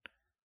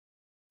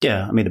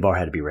 Yeah, I mean, the bar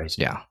had to be raised.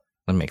 Yeah,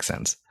 that makes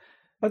sense.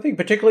 I think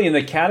particularly in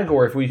the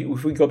category,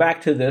 if we go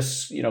back to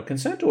this,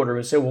 consent order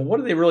and say, well,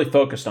 what are they really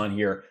focused on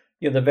here?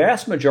 The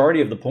vast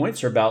majority of the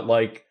points are about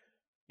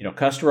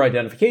customer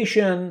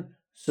identification,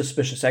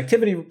 suspicious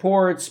activity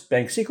reports,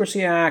 Bank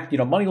Secrecy Act,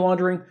 money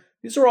laundering.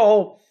 These are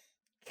all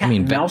cat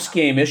and mouse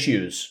game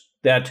issues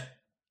that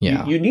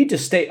you need to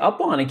stay up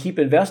on and keep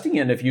investing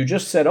in. If you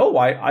just said, oh,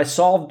 I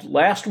solved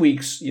last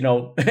week's,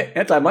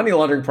 anti-money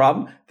laundering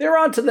problem, they're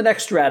on to the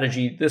next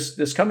strategy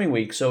this coming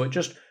week. So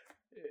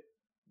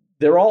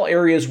they're all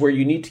areas where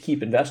you need to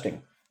keep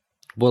investing.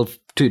 Well,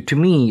 to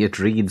me, it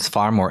reads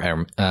far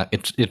more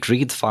it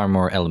reads far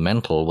more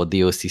elemental. What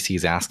the OCC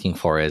is asking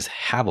for is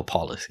have a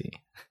policy.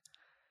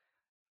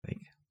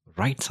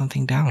 Write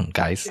something down,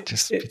 guys.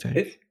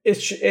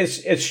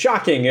 It's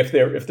shocking if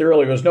there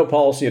really was no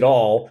policy at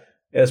all,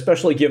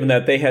 especially given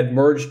that they had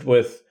merged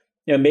with,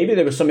 maybe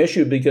there was some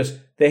issue because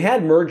they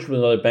had merged with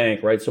another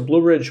bank, right? So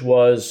Blue Ridge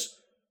was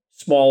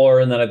smaller,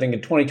 and then I think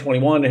in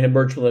 2021 it had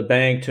merged with a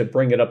bank to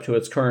bring it up to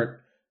its current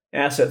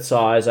asset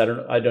size. I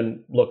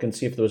don't look and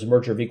see if there was a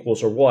merger of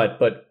equals or what,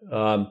 but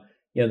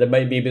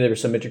maybe there were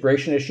some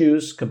integration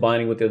issues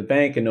combining with the other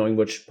bank and knowing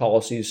which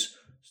policies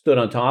stood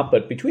on top.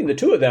 But between the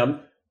two of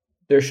them,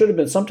 there should have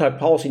been some type of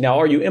policy. Now,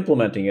 are you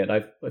implementing it?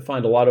 I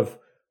find a lot of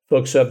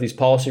folks who have these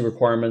policy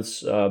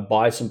requirements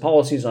buy some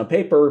policies on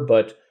paper,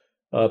 but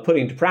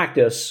putting into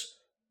practice,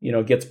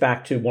 gets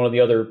back to one of the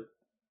other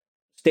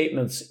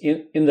statements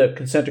in the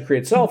consent decree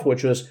itself,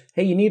 which was,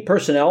 hey, you need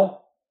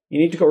personnel. You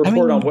need to go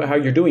report on how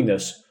you're doing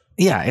this.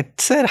 Yeah, it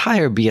said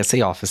hire a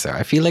BSA officer.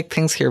 I feel like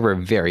things here were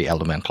very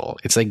elemental.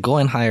 It's like go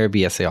and hire a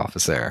BSA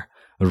officer,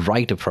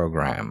 write a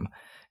program,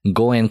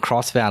 go and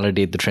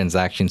cross-validate the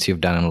transactions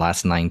you've done in the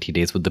last 90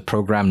 days with the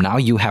program now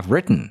you have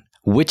written,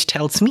 which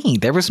tells me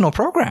there was no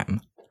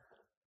program.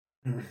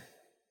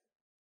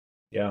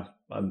 Yeah,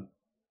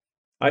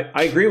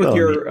 I agree with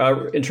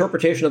your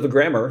interpretation of the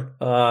grammar.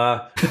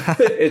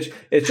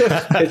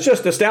 It's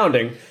just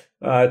astounding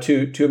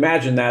to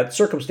imagine that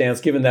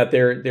circumstance, given that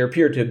there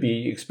appear to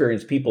be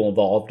experienced people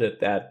involved at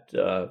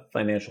that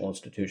financial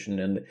institution,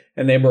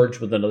 and they merged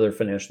with another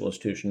financial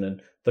institution.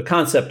 And the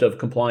concept of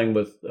complying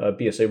with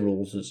BSA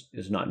rules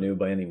is not new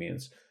by any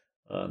means.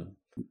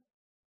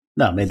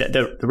 No, I mean,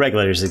 the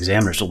regulators,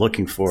 examiners are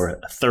looking for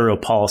a thorough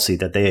policy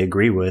that they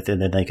agree with,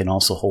 and then they can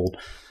also hold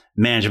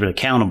management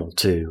accountable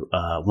to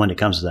when it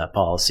comes to that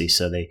policy.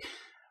 So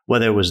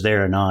whether it was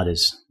there or not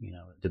is,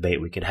 a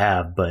debate we could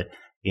have, but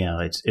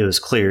it was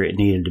clear it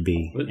needed to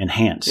be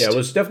enhanced. Yeah, it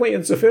was definitely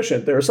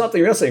insufficient. There was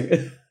something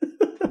missing.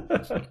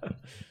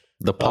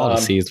 The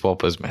policy is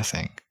what was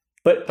missing.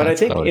 But I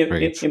think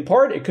in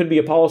part it could be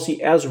a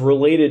policy as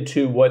related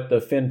to what the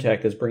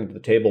fintech is bringing to the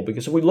table.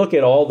 Because if we look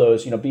at all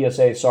those,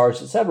 BSA,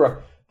 SARS, et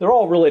cetera, they're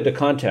all related to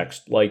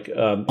context, like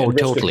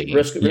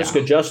risk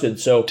adjusted.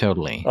 So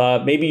totally,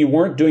 maybe you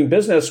weren't doing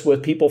business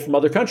with people from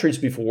other countries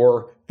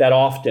before that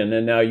often,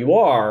 and now you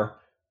are.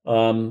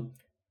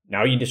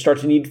 Now you just start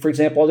to need, for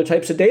example, other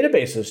types of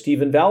databases to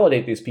even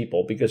validate these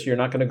people, because you're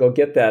not going to go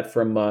get that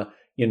from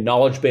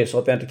knowledge-based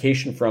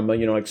authentication from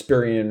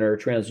Experian or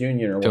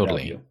TransUnion or what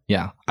have you.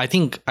 Yeah, I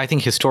think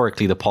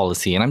historically the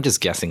policy, and I'm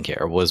just guessing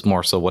here, was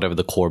more so whatever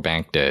the core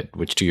bank did,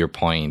 which, to your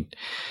point,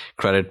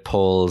 credit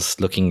pulls,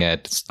 looking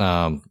at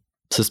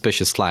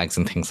suspicious flags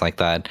and things like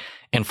that.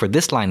 And for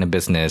this line of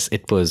business,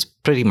 it was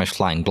pretty much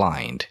flying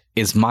blind,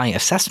 is my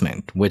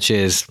assessment, which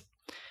is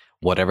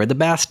whatever the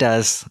BAS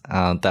does,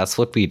 that's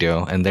what we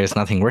do, and there's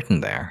nothing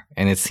written there.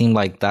 And it seemed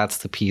like that's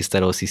the piece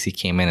that OCC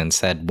came in and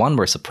said, one,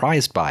 we're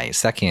surprised by,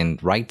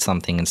 second, write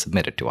something and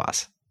submit it to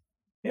us.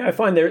 Yeah, I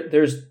find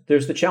there's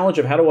the challenge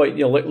of how do I,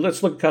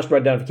 let's look at customer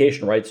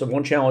identification, right? So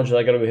one challenge is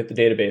I got to go hit the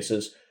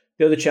databases.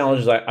 The other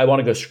challenge is I want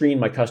to go screen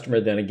my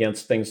customer then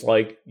against things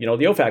like, the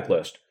OFAC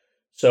list.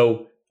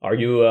 So are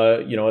you,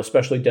 a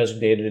specially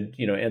designated,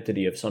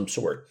 entity of some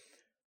sort?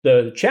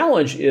 The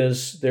challenge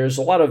is there's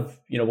a lot of,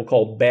 we'll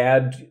call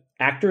bad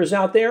actors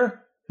out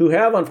there who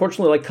have,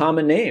 unfortunately,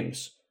 common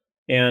names.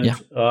 And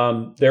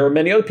there are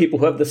many other people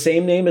who have the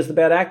same name as the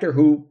bad actor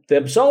who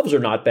themselves are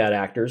not bad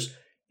actors.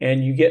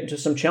 And you get into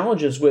some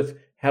challenges with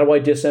how do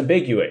I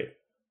disambiguate?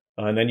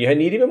 And then you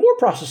need even more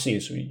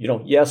processes.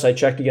 Yes, I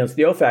checked against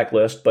the OFAC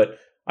list, but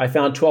I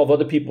found 12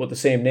 other people with the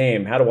same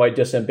name. How do I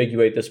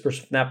disambiguate this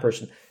person from that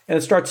person? And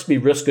it starts to be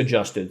risk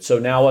adjusted. So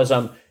now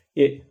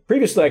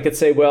previously I could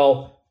say,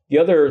 well,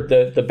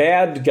 the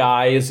bad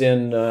guy is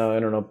in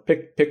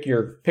pick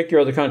your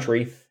other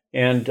country,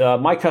 and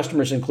my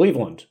customer's in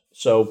Cleveland,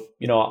 so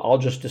I'll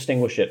just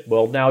distinguish it.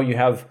 Well, now you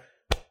have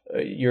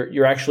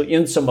you're actually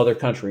in some other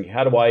country.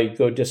 How do I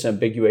go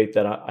disambiguate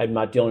that I'm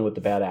not dealing with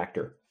the bad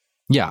actor?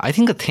 Yeah, I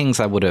think the things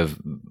I would have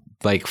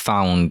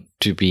found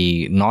to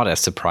be not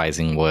as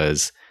surprising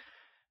was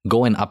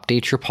go and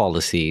update your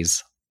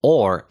policies,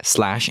 or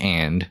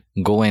 /and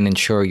go and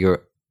ensure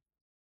you're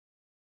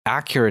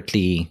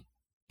accurately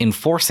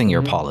enforcing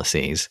your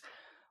policies.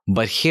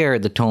 But here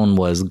the tone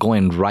was go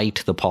and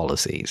write the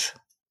policies.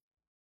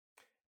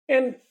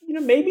 And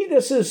maybe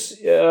this is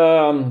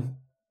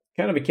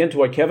kind of akin to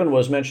what Kevin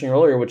was mentioning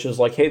earlier, which is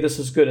like, hey, this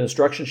is a good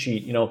instruction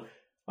sheet.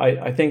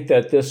 I think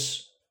that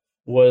this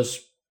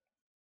was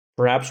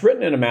perhaps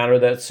written in a manner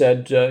that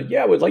said,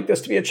 yeah, we'd like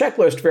this to be a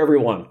checklist for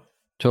everyone.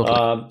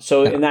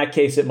 Totally. In that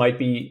case, it might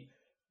be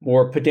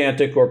more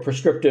pedantic or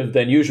prescriptive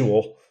than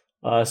usual,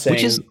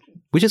 saying...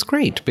 Which is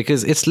great,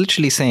 because it's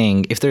literally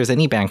saying, if there's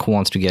any bank who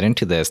wants to get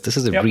into this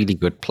is a really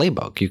good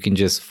playbook. You can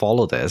just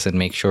follow this and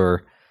make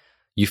sure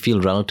you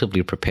feel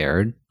relatively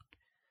prepared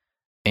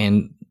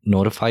and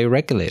notify your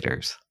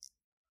regulators.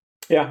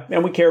 Yeah,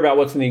 and we care about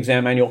what's in the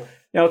exam manual.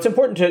 Now, it's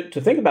important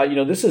to think about,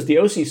 this is the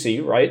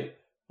OCC, right?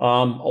 A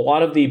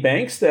lot of the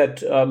banks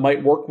that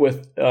might work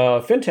with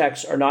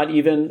fintechs are not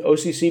even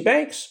OCC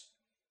banks,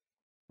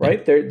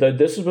 right?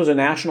 This was a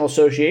national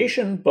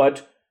association,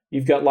 but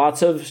you've got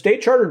lots of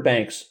state-chartered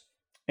banks,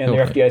 and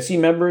they're FDIC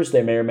members.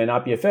 They may or may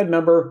not be a Fed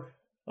member.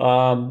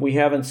 We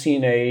haven't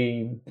seen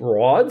a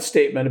broad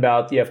statement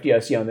about the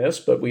FDIC on this,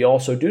 but we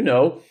also do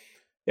know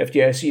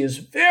FDIC is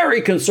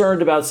very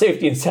concerned about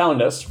safety and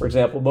soundness, for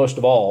example, most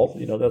of all.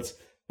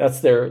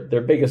 That's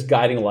their biggest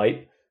guiding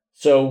light.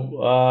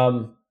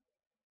 So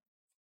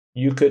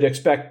you could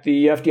expect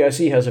the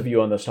FDIC has a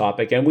view on this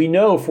topic. And we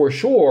know for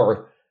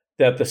sure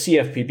that the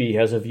CFPB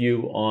has a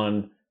view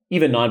on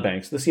even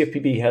non-banks. The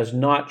CFPB has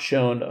not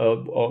shown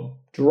a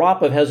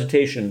drop of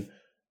hesitation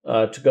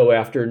to go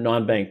after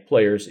non-bank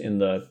players in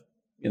the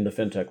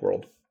fintech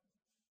world.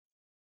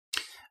 I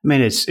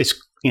mean, it's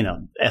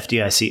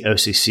FDIC,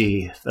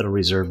 OCC, Federal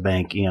Reserve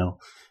Bank,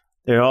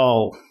 they're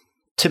all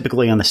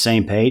typically on the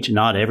same page.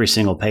 Not every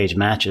single page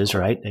matches,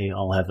 right? They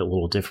all have a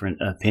little different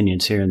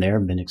opinions here and there.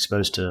 I've been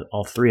exposed to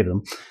all three of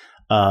them.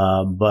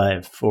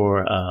 But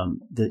for,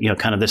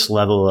 kind of this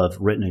level of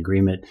written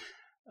agreement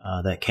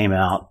that came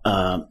out,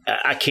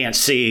 I can't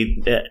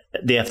see the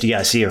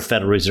FDIC or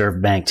Federal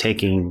Reserve Bank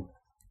taking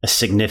a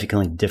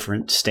significantly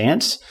different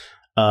stance.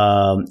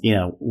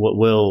 What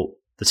will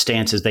the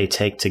stances they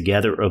take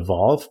together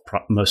evolve?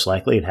 Most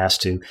likely it has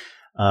to.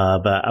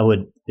 But I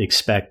would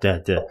expect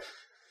that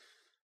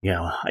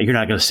you're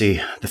not going to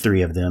see the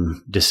three of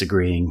them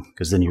disagreeing,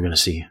 because then you're going to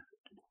see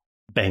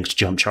banks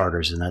jump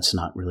charters, and that's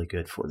not really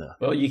good for the.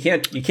 Well, you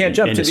can't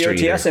jump to the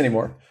OTS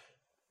anymore.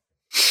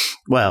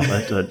 Well,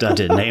 I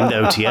didn't name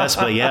the OTS,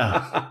 but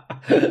yeah.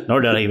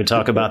 Nor did I even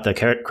talk about the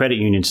credit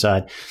union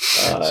side.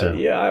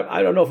 Yeah,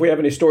 I don't know if we have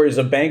any stories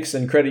of banks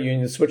and credit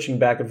unions switching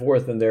back and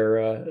forth in their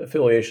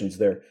affiliations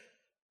there.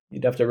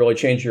 You'd have to really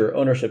change your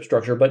ownership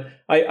structure. But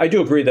I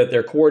do agree that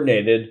they're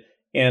coordinated.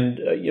 And,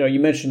 you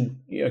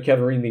mentioned,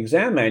 Kevin, reading the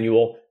exam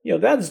manual.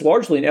 That's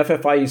largely an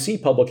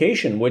FFIEC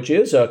publication, which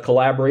is a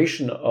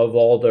collaboration of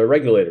all the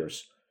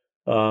regulators.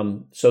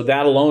 So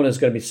that alone is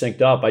going to be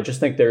synced up. I just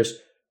think there's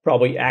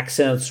probably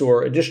accents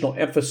or additional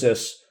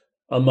emphasis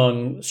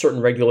among certain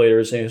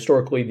regulators. And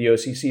historically, the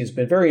OCC has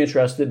been very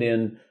interested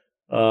in,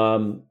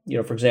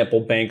 for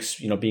example, banks,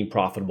 being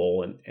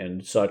profitable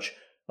and such.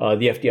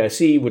 The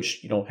FDIC,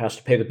 which, has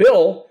to pay the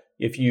bill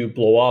if you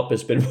blow up,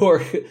 has been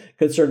more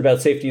concerned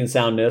about safety and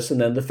soundness.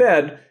 And then the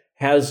Fed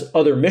has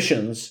other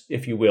missions,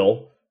 if you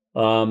will,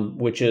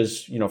 which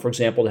is, for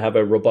example, to have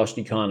a robust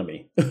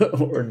economy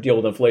or deal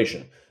with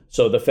inflation.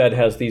 So the Fed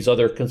has these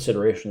other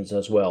considerations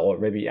as well, or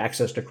maybe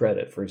access to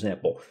credit, for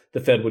example. The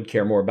Fed would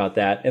care more about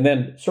that. And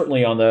then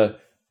certainly on the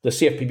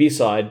CFPB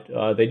side,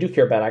 they do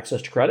care about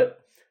access to credit,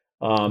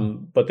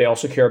 but they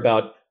also care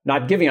about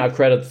not giving out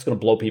credit that's going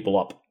to blow people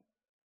up.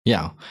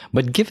 Yeah,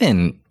 but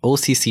given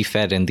OCC,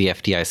 Fed, and the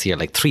FDIC are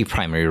like three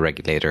primary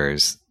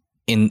regulators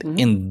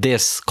in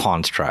this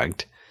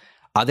construct,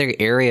 are there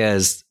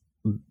areas?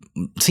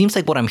 Seems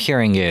like what I'm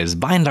hearing is,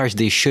 by and large,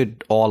 they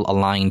should all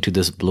align to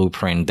this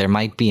blueprint. There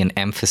might be an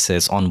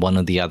emphasis on one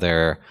or the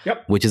other,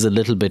 which is a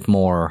little bit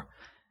more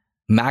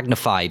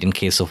magnified in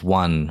case of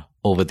one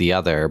over the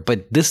other.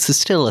 But this is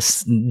still a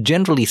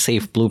generally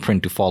safe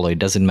blueprint to follow. It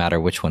doesn't matter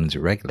which one is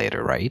your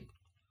regulator, right?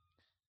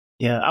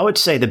 Yeah, I would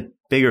say the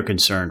bigger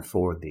concern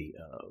for the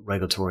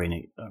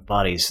regulatory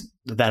bodies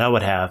that I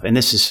would have, and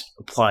this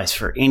applies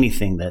for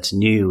anything that's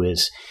new,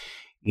 is,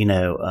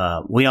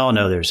 we all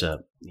know there's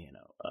a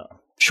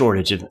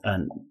shortage of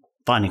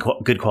finding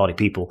good quality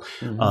people,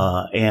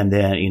 and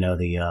then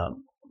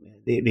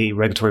the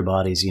regulatory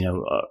bodies,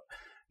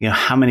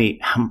 how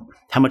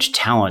much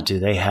talent do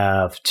they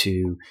have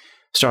to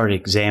start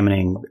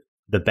examining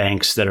the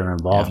banks that are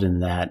involved in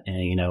that,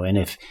 and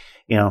if.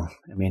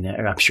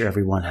 I'm sure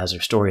everyone has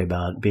their story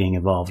about being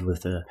involved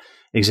with an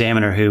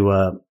examiner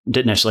who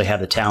didn't necessarily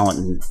have the talent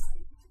and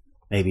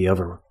maybe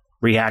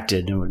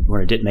overreacted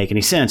where it didn't make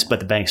any sense, but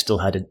the bank still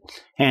had to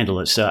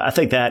handle it. So I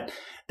think that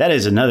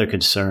is another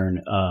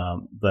concern,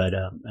 but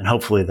and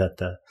hopefully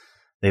that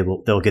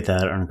they'll get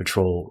that under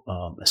control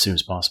as soon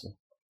as possible.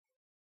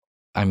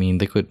 I mean,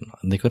 they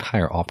could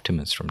hire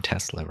Optimus from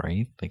Tesla,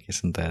 right? Like,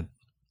 isn't that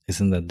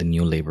the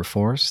new labor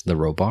force, the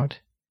robot?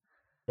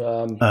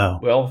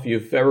 Well, if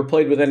you've ever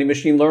played with any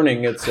machine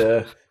learning, it's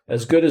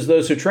as good as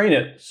those who train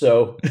it.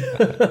 So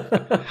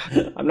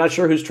I'm not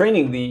sure who's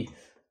training the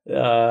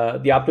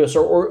Optimus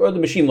or the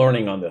machine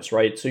learning on this,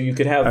 right? So you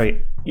could have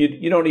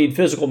you don't need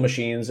physical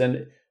machines,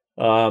 and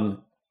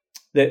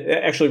that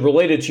actually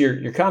related to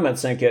your comment,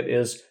 Sankaet,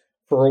 is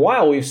for a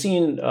while we've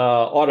seen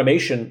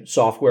automation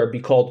software be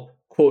called,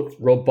 quote,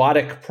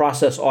 robotic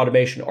process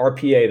automation,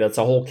 RPA. That's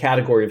a whole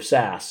category of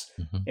SaaS.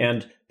 Mm-hmm.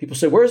 And people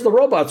say, where's the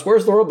robots?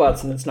 Where's the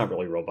robots? And it's not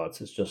really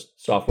robots. It's just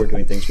software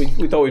doing things.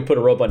 We thought we'd put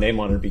a robot name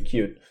on it. It'd be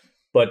cute.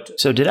 But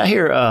so did I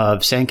hear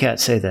Sankaet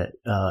say that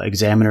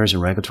examiners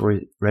and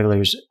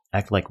regulators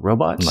act like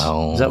robots?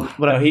 No. Is that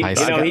what he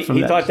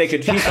thought they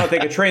could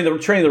train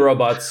the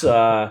robots.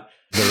 The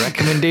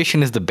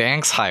recommendation is the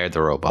banks hire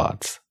the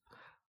robots.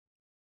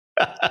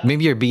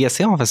 Maybe your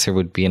BSA officer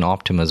would be an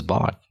Optimus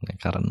bot.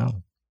 Like, I don't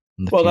know.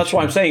 Well, that's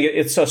why I'm saying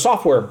it's a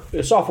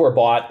software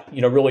bot,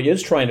 really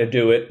is trying to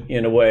do it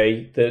in a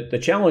way. The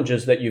challenge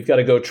is that you've got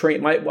to go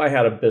train. I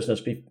had a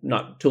business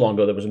not too long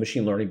ago that was a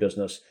machine learning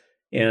business,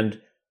 and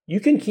you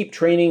can keep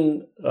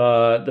training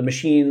the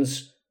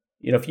machines.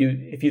 If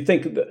you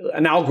think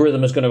an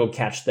algorithm is going to go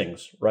catch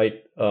things,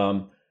 right?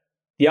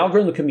 The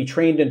algorithm can be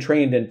trained and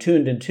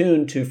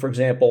tuned to, for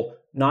example,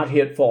 not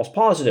hit false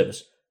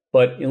positives.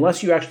 But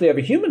unless you actually have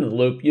a human in the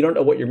loop, you don't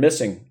know what you're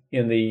missing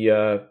in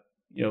the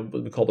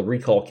what we call the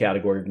recall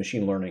category of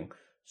machine learning.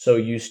 So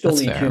you still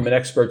need human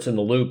experts in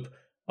the loop.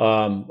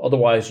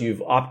 Otherwise, you've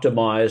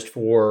optimized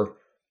for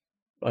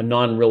a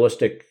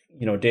non-realistic,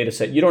 data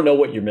set. You don't know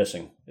what you're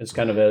missing. It's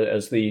kind of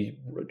as the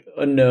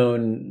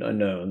unknown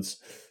unknowns.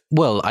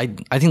 Well, I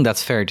think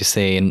that's fair to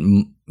say,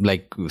 and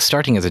like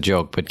starting as a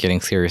joke, but getting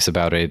serious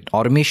about it,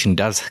 automation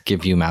does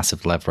give you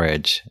massive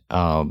leverage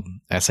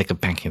as like a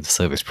banking as a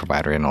service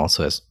provider, and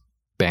also as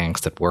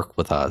banks that work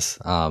with us.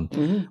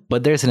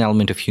 But there's an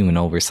element of human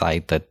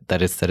oversight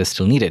that is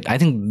still needed. I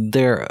think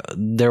there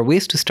are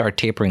ways to start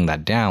tapering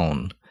that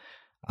down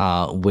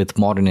with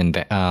modern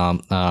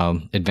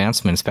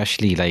advancement,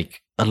 especially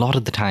like a lot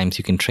of the times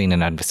you can train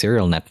an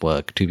adversarial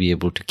network to be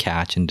able to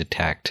catch and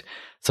detect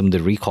some of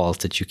the recalls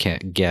that you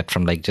can't get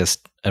from like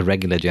just a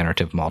regular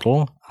generative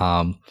model.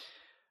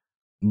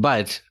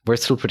 But we're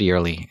still pretty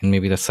early, and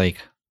maybe that's like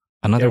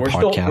another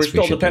podcast. We're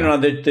still dependent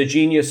on the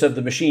genius of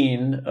the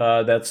machine.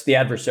 That's the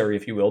adversary,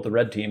 if you will, the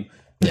red team.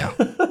 Yeah.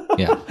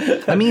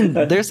 I mean,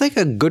 there's like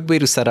a good way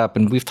to set up,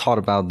 and we've thought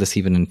about this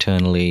even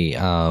internally,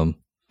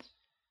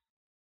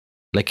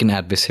 like an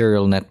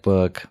adversarial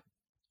network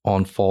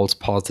on false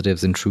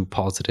positives and true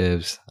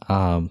positives.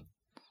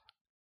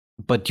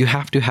 But you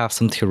have to have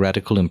some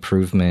theoretical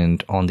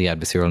improvement on the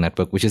adversarial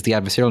network, which is the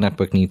adversarial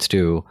network needs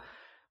to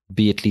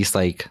be at least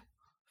like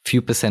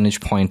few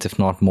percentage points, if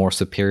not more,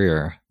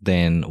 superior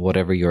than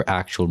whatever your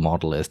actual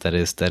model is that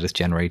is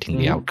generating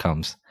the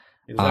outcomes.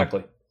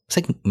 Exactly. It's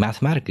like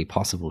mathematically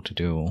possible to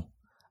do.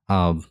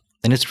 And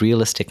it's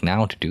realistic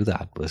now to do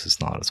that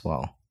versus not as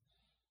well.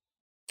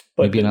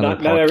 But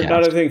not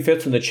everything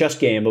fits in the chess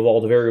game of all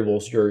the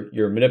variables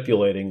you're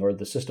manipulating, or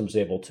the system's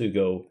able to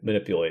go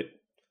manipulate.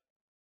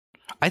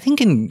 I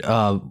think in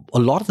a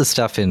lot of the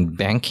stuff in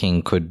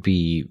banking could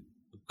be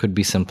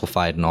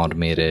simplified and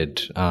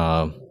automated.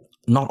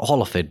 Not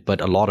all of it, but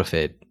a lot of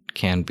it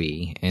can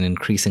be, and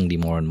increasingly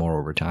more and more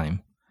over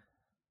time.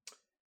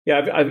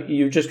 Yeah,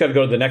 you've just got to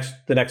go to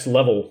the next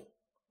level,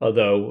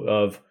 though,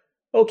 of,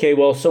 okay,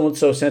 well,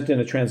 so-and-so sent in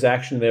a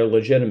transaction, they're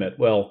legitimate.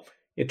 Well,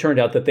 it turned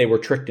out that they were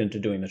tricked into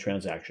doing the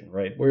transaction,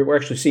 right? We're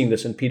actually seeing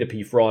this in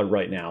P2P fraud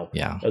right now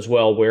as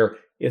well, where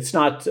it's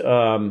not...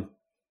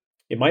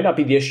 it might not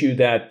be the issue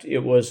that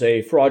it was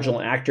a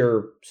fraudulent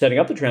actor setting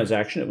up the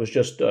transaction. It was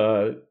just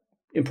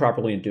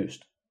improperly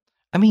induced.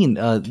 I mean,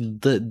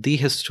 the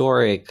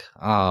historic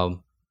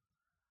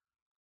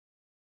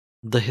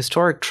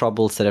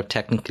troubles that have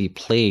technically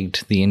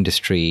plagued the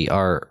industry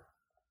are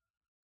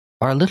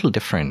a little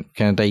different.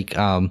 Kind of like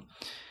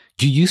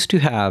you used to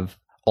have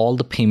all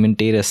the payment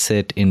data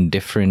sit in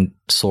different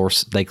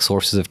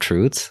sources of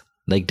truths.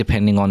 Like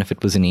depending on if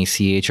it was an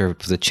ACH or if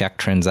it was a check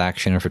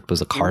transaction or if it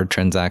was a card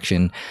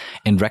transaction,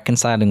 and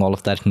reconciling all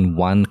of that in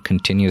one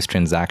continuous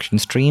transaction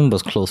stream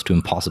was close to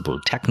impossible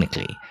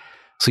technically.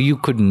 So you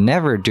could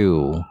never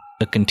do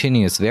a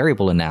continuous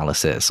variable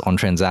analysis on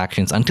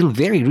transactions until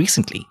very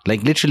recently,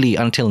 like literally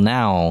until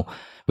now,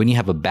 when you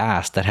have a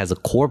BaaS that has a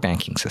core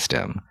banking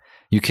system.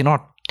 You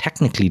cannot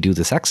technically do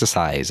this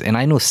exercise. And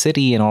I know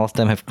Citi and all of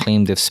them have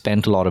claimed they've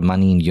spent a lot of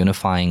money in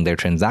unifying their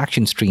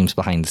transaction streams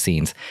behind the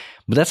scenes.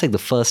 But that's like the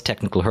first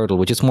technical hurdle,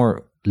 which is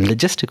more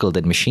logistical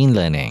than machine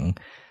learning.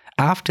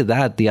 After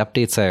that, the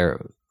updates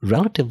are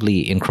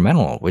relatively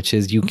incremental, which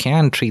is you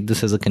can treat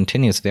this as a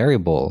continuous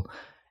variable.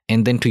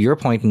 And then to your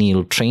point,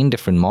 Neil, train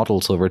different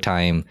models over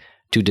time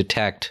to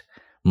detect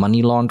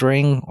money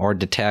laundering or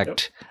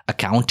detect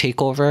account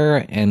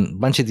takeover and a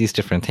bunch of these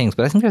different things.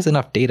 But I think there's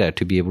enough data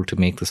to be able to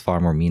make this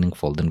far more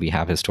meaningful than we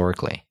have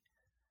historically.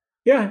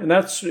 Yeah, and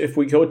that's if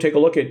we go take a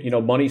look at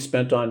money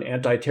spent on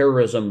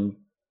anti-terrorism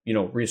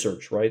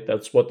research, right?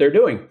 That's what they're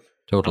doing.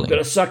 Totally. I'm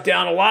going to suck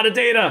down a lot of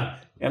data,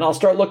 and I'll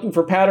start looking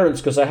for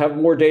patterns because I have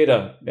more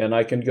data, and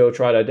I can go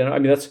try to identify. I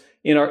mean, that's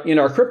in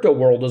our crypto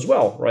world as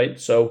well, right?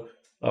 So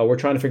we're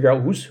trying to figure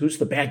out who's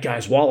the bad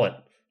guy's wallet.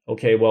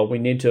 Okay, well, we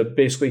need to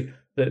basically.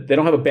 They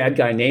don't have a bad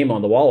guy name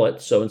on the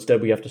wallet, so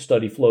instead we have to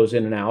study flows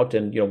in and out,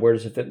 and where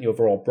does it fit in the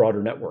overall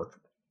broader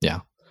network? Yeah,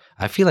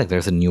 I feel like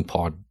there's a new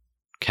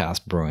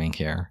podcast brewing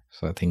here,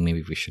 so I think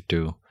maybe we should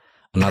do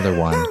another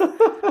one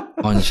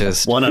on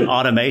just one on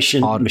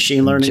automation,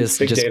 machine learning, just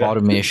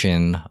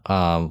automation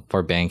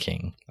for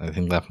banking. I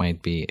think that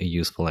might be a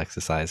useful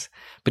exercise.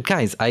 But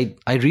guys, I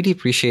really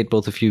appreciate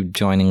both of you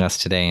joining us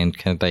today and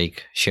kind of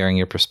like sharing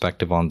your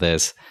perspective on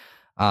this.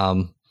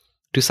 To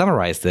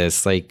summarize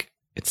this,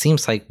 it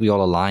seems like we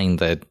all align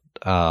that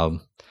the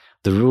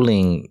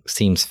ruling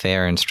seems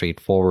fair and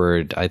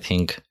straightforward. I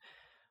think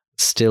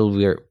still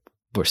we're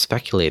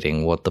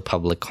speculating what the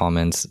public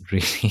comments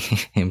really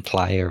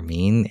imply or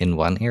mean in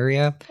one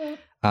area.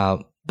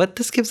 But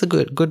this gives a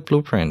good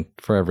blueprint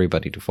for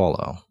everybody to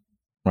follow,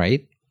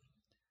 right?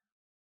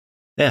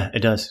 Yeah, it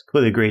does.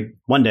 Completely agreed.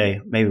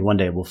 Maybe one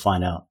day we'll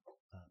find out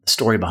the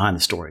story behind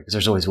the story, because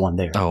there's always one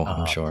there. Oh,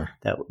 I'm sure.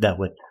 That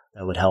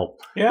would help.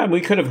 Yeah, and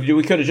we could have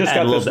just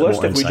got this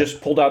list if we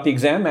just pulled out the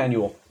exam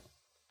manual.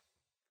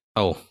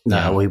 Oh no,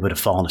 yeah. We would have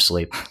fallen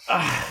asleep.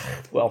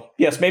 Well,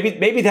 yes,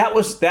 maybe that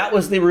was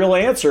the real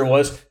answer.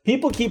 Was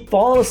people keep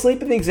falling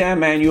asleep in the exam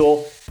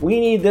manual? We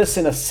need this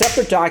in a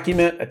separate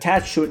document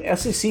attached to an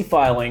SEC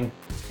filing,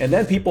 and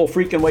then people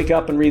freaking wake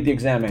up and read the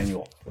exam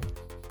manual.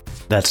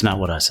 That's not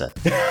what I said.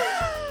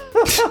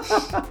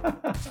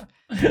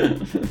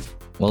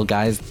 Well,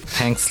 guys,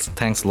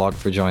 thanks a lot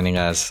for joining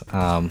us.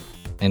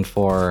 And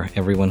for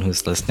everyone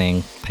who's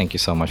listening, thank you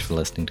so much for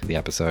listening to the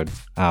episode.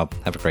 Have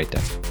a great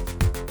day.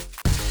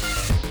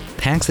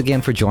 Thanks again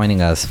for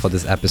joining us for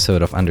this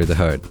episode of Under the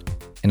Hood.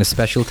 And a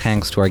special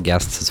thanks to our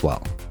guests as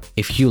well.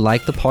 If you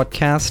like the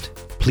podcast,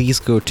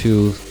 please go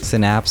to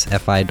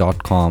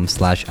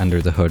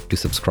synapsefi.com/underthehood to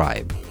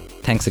subscribe.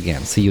 Thanks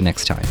again. See you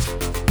next time.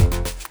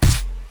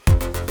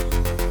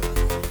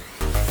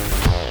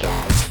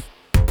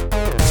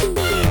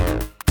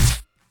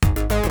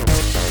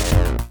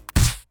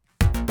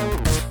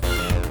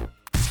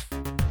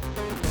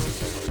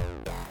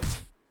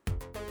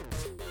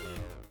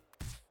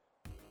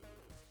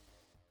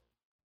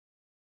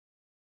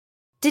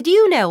 Did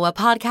you know a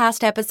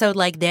podcast episode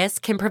like this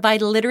can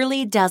provide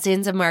literally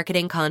dozens of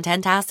marketing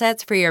content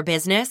assets for your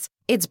business?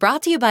 It's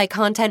brought to you by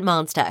Content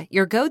Monster,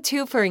 your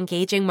go-to for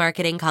engaging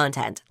marketing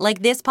content,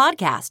 like this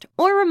podcast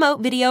or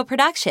remote video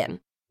production.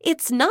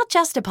 It's not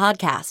just a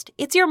podcast,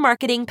 it's your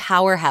marketing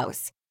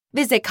powerhouse.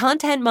 Visit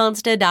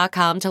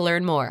contentmonster.com to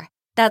learn more.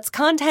 That's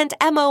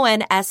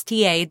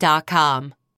contentmonsta.com.